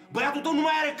 Băiatul tău nu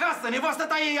mai are casă, nevastă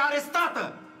ta e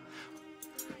arestată!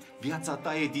 Viața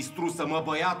ta e distrusă, mă,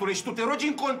 băiatule, și tu te rogi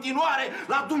în continuare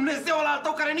la Dumnezeul al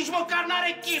tău, care nici măcar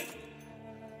n-are chip!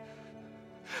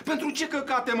 Pentru ce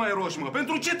căcate mai rogi, mă?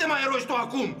 Pentru ce te mai rogi tu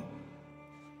acum?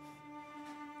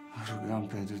 Mă rugam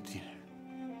pentru tine.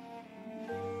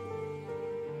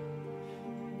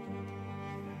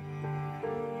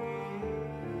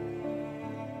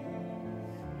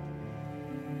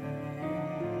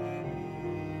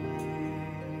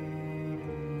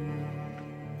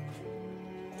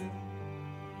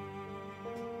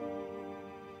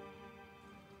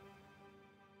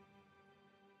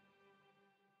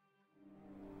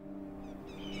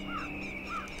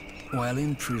 While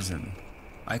in prison,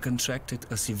 I contracted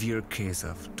a severe case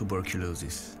of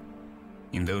tuberculosis.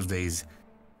 In those days,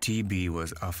 TB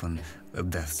was often a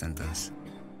death sentence,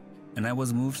 and I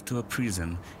was moved to a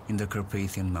prison in the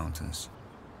Carpathian Mountains.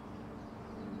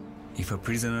 If a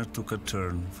prisoner took a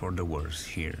turn for the worse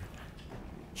here,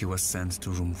 he was sent to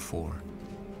room 4.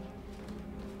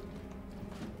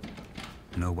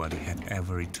 Nobody had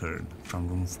ever returned from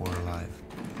room 4 alive.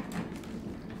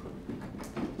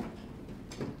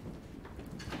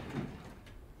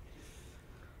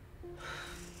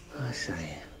 Așa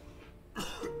e.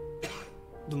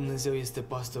 Dumnezeu este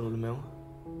pastorul meu?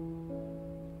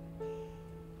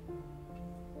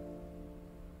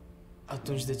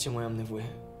 Atunci de ce mai am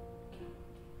nevoie?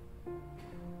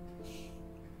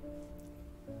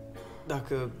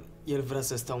 Dacă El vrea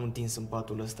să stau întins în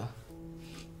patul ăsta,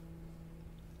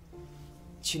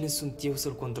 cine sunt eu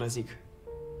să-L contrazic?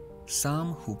 Some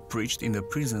who preached in the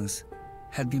prisons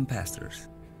had been pastors,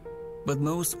 but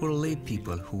most were lay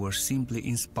people who were simply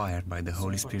inspired by the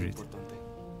Holy Spirit.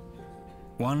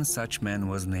 One such man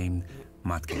was named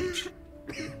Matkiewicz.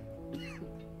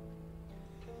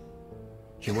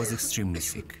 He was extremely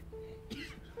sick.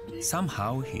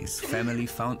 Somehow his family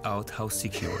found out how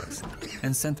sick he was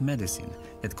and sent medicine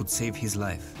that could save his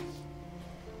life.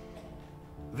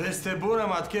 Veste bună,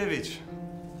 Matkiewicz!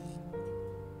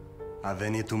 A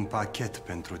venit un pachet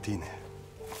pentru tine.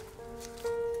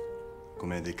 Cu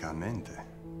medicamente.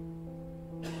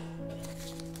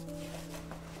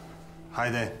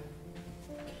 Haide!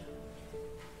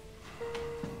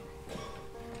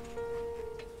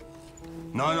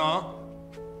 No.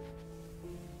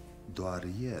 Doar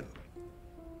el.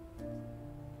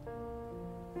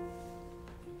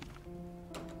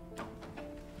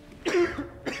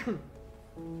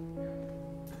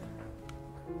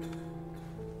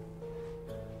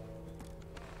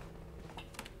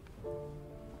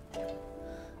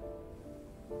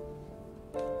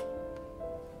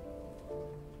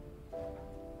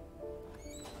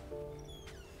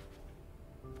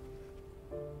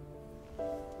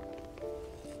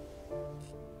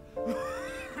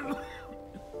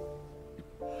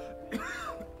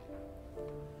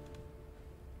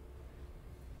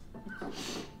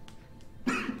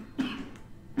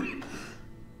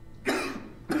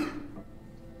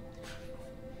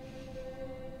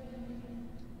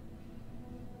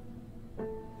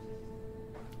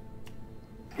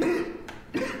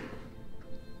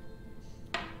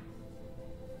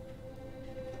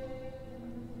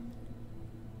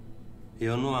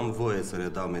 Eu nu am voie să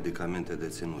redau medicamente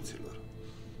deținuților.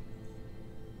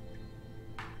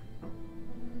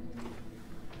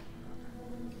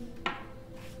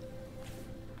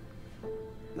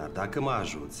 Dar dacă mă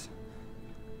ajuți,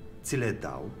 ți le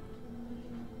dau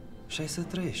și ai să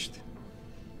trăiești.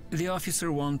 The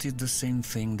officer wanted the same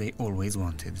thing they always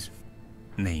wanted.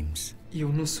 Names.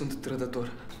 Eu nu sunt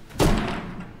trădător.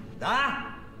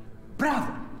 Da?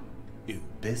 Bravo!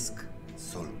 Iubesc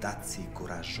soldații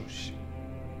curajoși.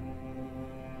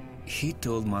 He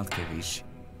told Matkevich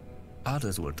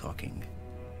others were talking,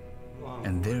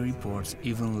 and their reports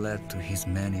even led to his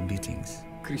many beatings.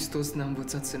 Hristos ne-a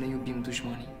învățat să ne iubim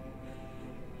dușmanii.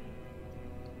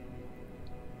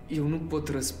 Eu nu pot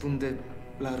răspunde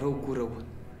la rău cu rău.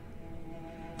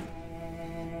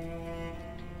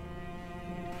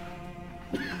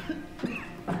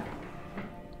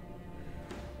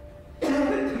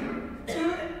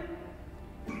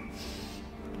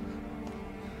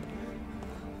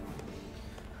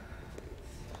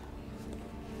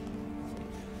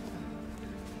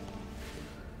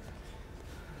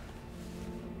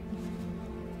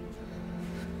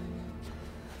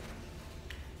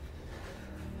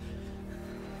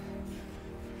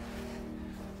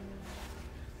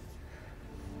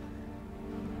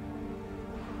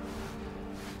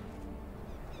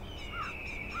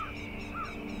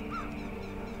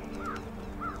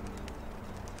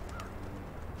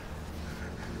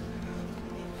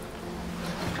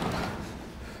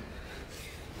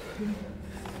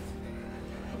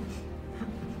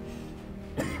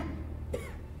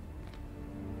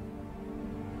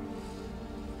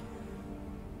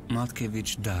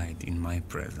 Matkevich died in my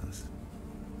presence.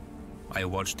 I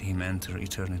watched him enter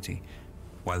eternity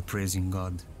while praising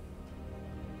God.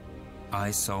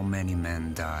 I saw many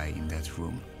men die in that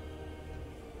room.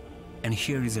 And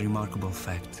here is a remarkable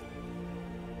fact.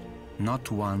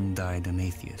 Not one died an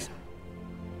atheist.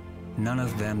 None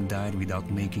of them died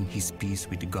without making his peace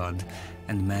with God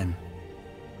and man.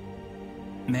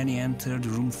 Many entered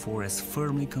room 4 as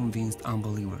firmly convinced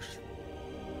unbelievers.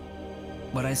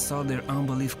 But I saw their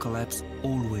unbelief collapse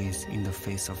always in the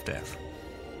face of death.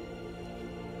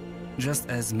 Just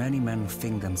as many men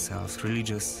think themselves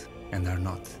religious and are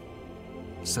not,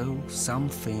 so some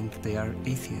think they are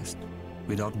atheists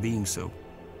without being so.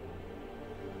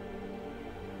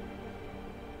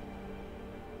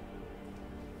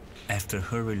 After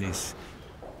her release,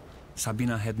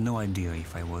 Sabina had no idea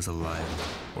if I was alive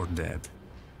or dead.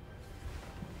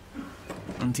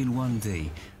 Until one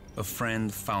day, a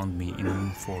friend found me in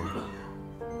room 4.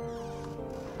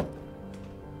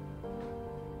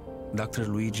 Dr.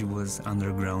 Luigi was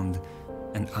underground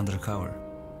and undercover.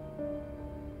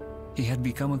 He had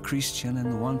become a Christian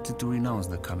and wanted to renounce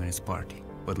the Communist Party,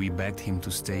 but we begged him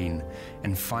to stay in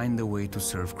and find a way to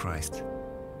serve Christ.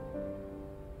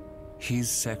 His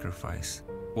sacrifice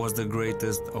was the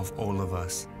greatest of all of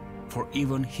us, for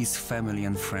even his family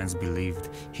and friends believed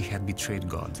he had betrayed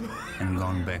God and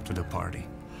gone back to the party.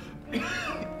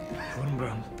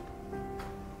 Wurmbrand,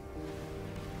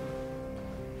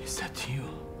 is that you?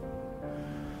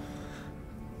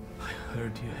 I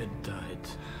heard you had died.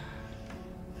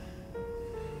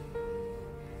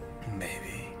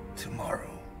 Maybe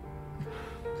tomorrow.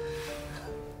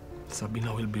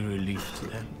 Sabina will be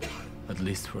relieved then, at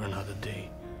least for another day.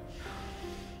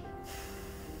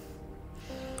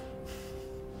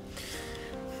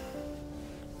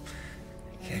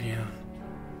 Can you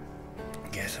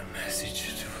get a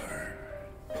message to her?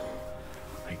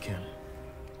 I can.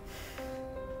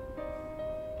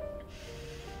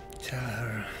 Tell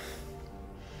her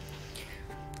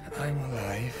I'm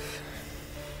alive.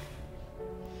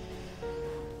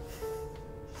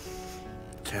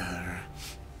 Tell her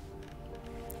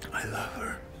I love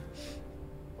her.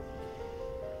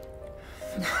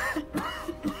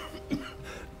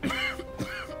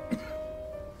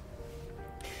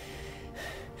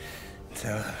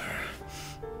 Tell her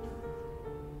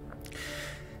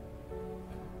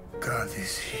God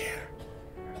is here.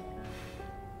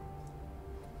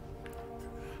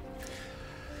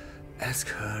 Ask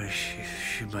her if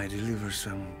she might deliver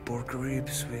some pork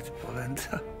ribs with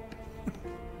polenta.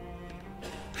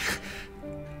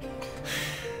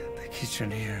 The kitchen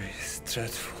here is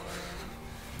dreadful.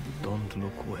 You don't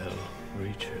look well,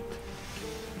 Richard.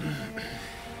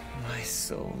 My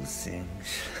soul sings.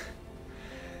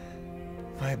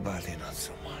 My body not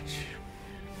so much.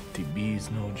 TB is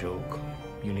no joke.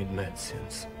 You need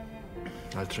medicines.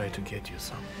 I'll try to get you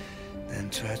some. Then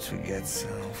try to get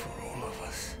some for all of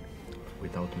us.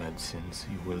 Without medicines,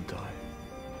 you will die.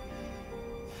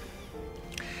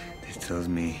 They told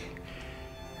me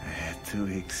I had 2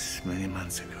 weeks many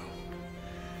months ago.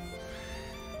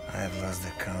 I have lost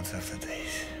the count of the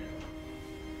days.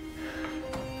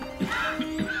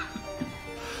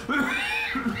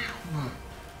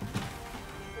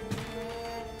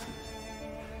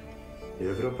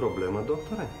 E vreo problemă,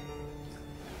 doctore?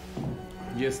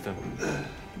 Este.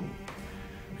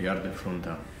 Îi arde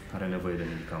fruntea. Are nevoie de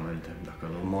medicamente. Dacă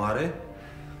nu... Moare?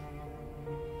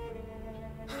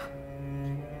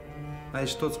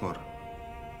 Aici toți mor.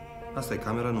 Asta e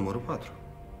camera numărul 4.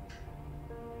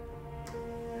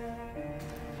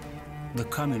 The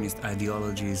communist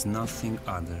ideology is nothing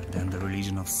other than the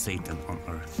religion of Satan on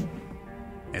earth,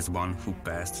 as one who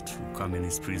passed through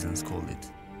communist prisons called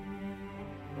it.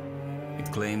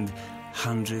 It claimed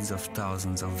hundreds of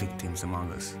thousands of victims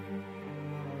among us.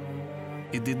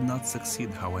 It did not succeed,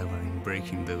 however, in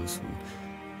breaking those who,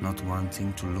 not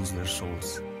wanting to lose their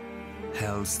souls,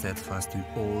 held steadfast with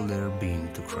all their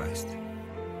being to Christ,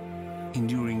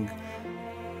 enduring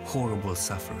horrible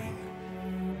suffering,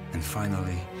 and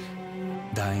finally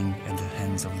dying at the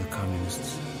hands of the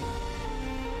communists.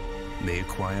 They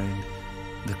acquired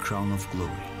the crown of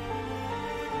glory.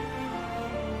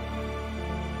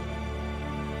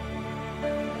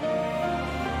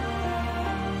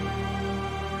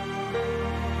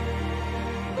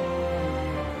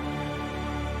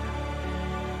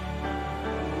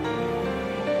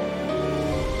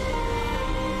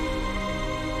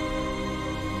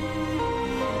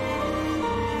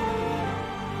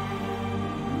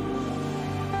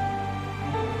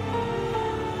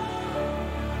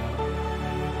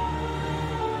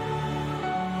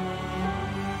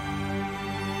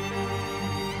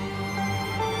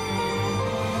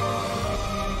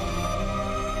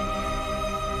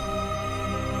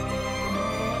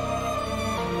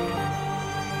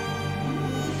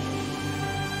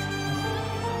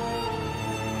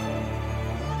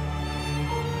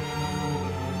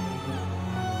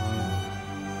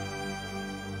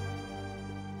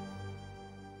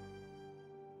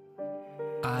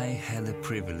 I had the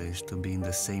privilege to be in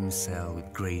the same cell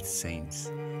with great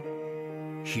saints,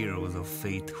 heroes of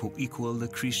faith who equal the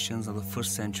Christians of the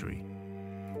first century.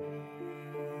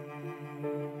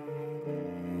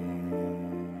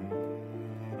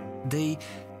 They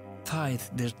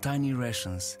tithed their tiny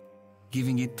rations,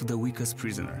 giving it to the weakest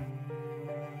prisoner.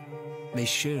 They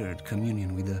shared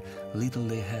communion with the little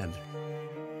they had.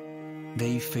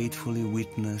 They faithfully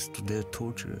witnessed to their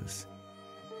torturers.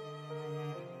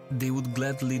 They would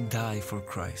gladly die for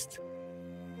Christ.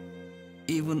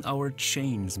 Even our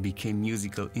chains became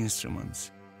musical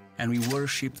instruments, and we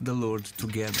worshipped the Lord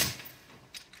together.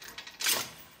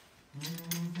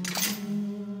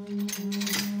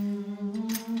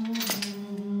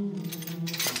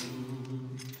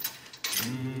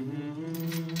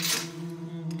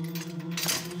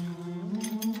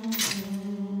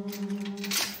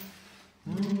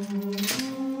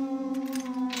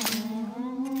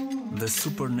 The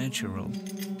supernatural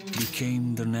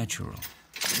became the natural.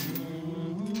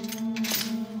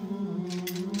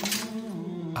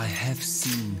 I have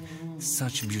seen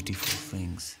such beautiful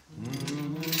things.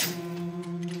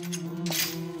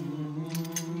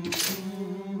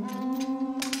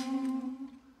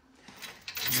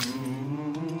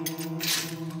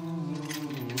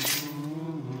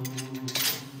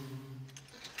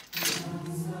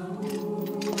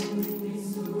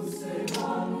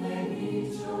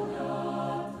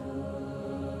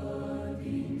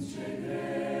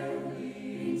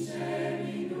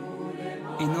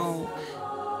 In all,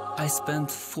 I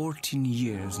spent 14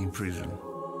 years in prison,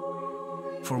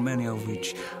 for many of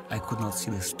which I could not see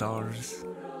the stars,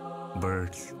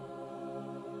 birds,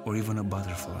 or even a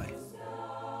butterfly.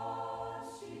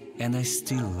 And I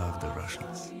still love the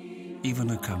Russians, even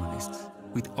the communists,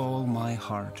 with all my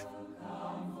heart.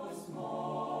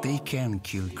 They can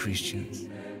kill Christians,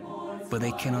 but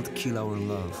they cannot kill our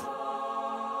love.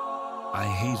 I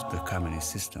hate the communist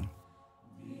system,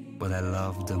 but I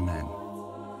love the man.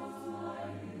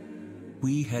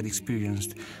 We had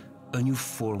experienced a new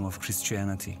form of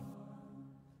Christianity,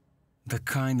 the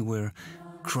kind where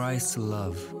Christ's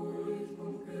love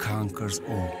conquers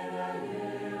all.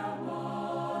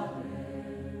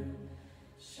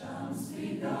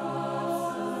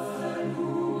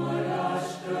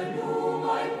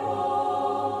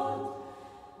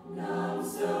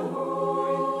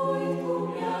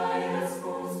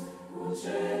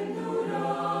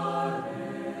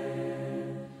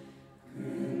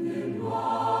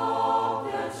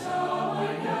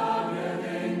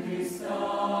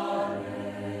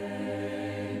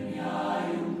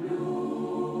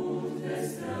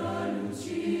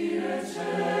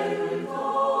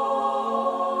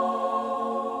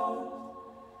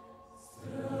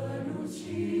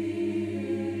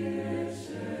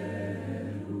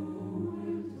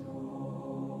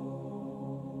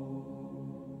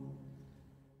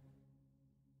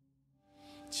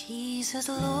 Jesus,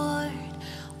 Lord,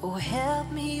 oh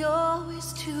help me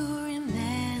always to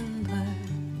remember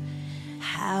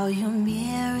how your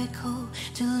miracle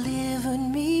delivered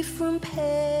me from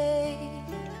pain,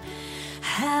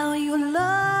 how your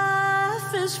love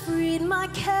has freed my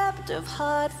captive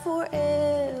heart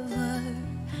forever.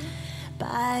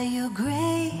 By your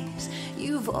grace,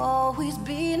 you've always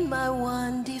been my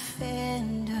one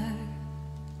defender.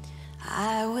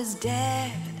 I was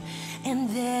dead, and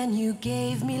then you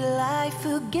gave me life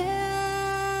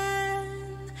again.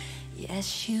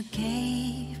 Yes, you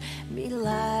gave me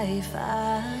life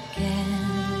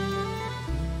again.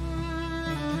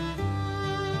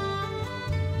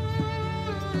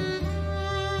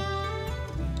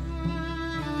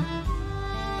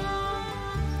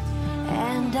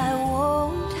 And I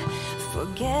won't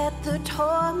forget the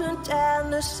torment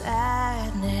and the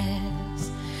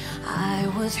sadness. I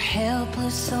was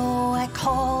helpless, so I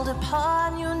called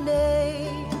upon your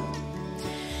name,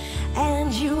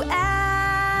 and you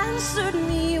answered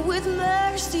me with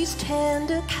mercy's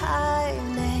tender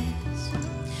kindness.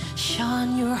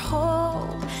 Shone your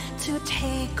hope to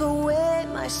take away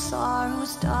my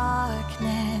sorrow's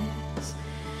darkness,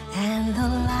 and the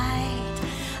light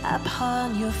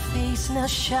upon your face now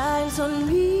shines on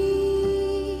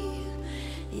me.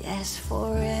 Yes,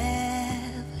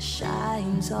 forever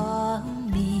shines on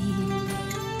me.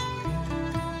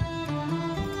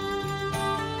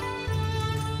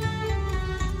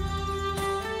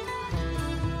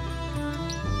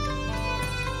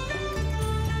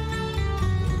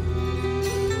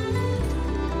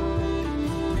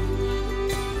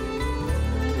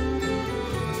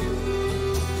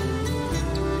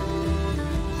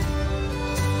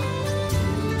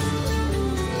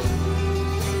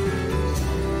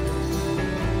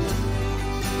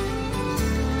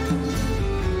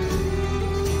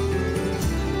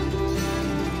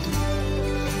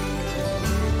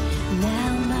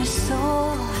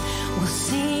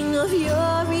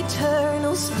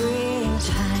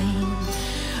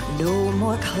 No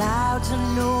more clouds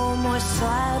and no more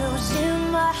shadows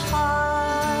in my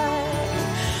heart.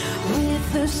 With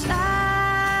the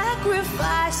sacrifice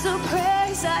of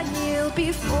praise I kneel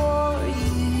before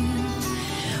you.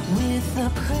 With the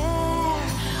prayer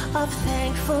of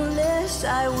thankfulness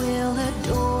I will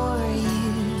adore you.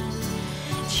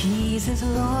 Jesus,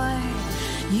 Lord,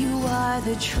 you are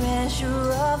the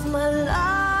treasure of my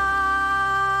life.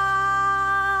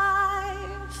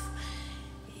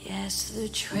 The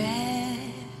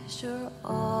treasure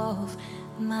of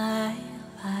my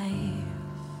life.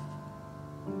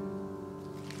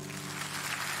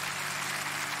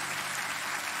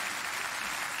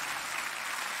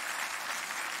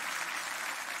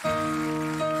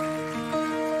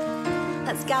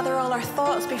 Let's gather all our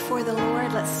thoughts before the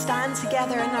Lord. Let's stand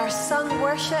together in our sung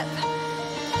worship.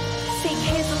 Seek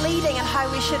His leading and how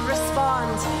we should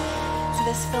respond to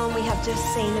this film we have just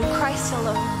seen, In Christ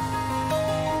Alone.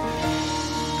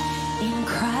 In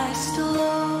Christ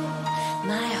alone,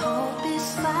 my hope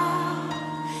is found.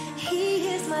 He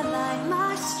is my light,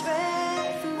 my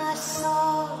strength, my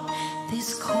song.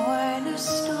 This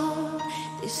cornerstone,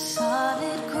 this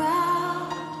solid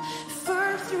ground,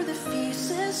 firm through the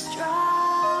fiercest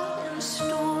drought and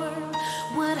storm.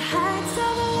 What heights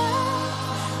of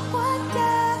love, what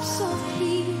depths of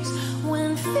peace,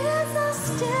 when fears are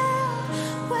still,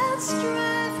 when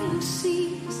striving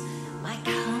cease, my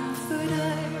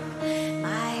comforter.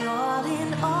 All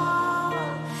in all,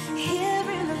 here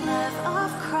in the love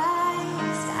of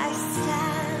Christ I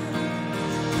stand.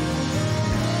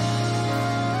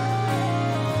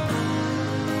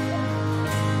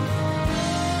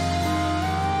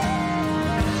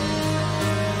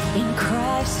 In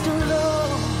Christ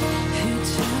alone, who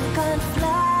took on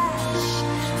flesh,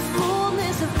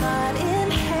 fullness of God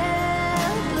in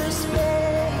helpless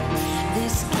babe,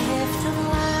 this gift of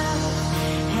love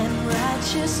and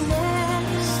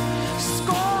righteousness,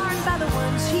 scorned by the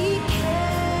ones He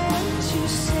came to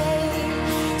save,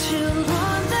 till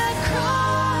on the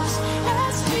cross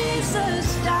as Jesus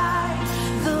died,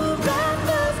 the wrath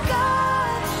of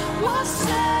God was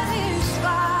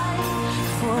satisfied.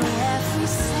 For every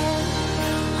sin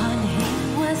on Him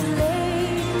was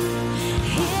laid,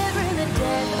 here in the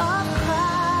death of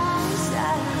Christ I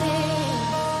live.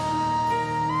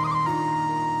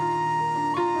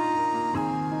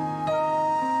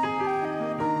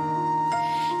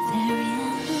 There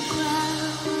in the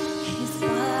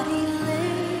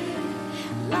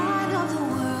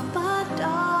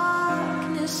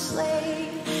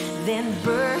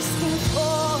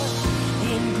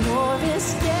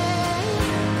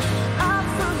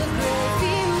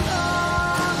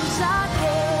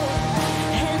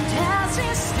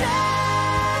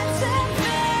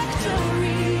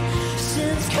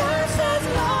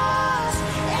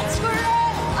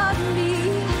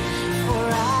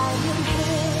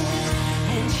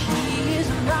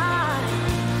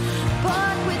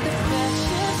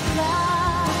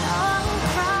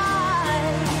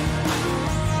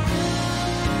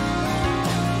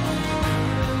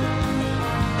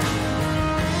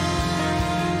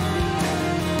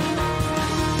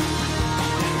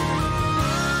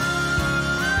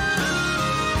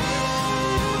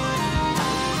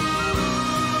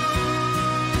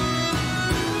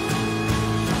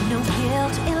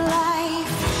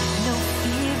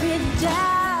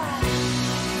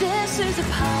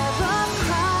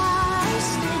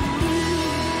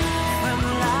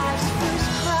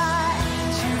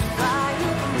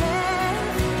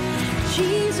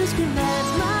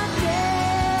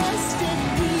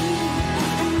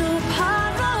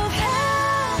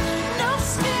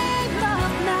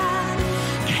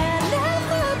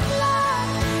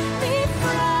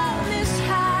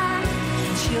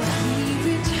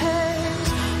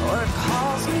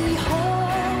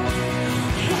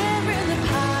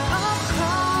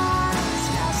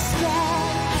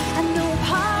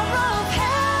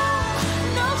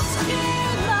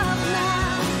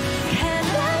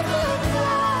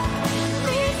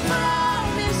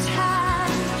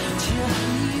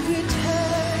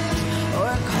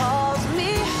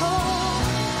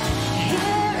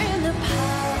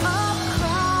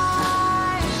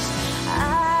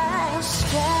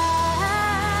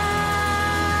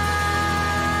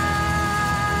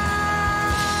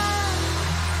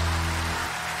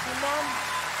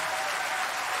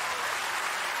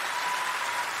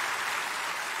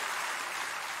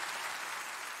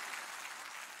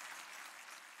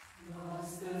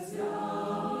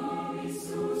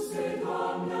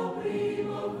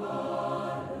of God.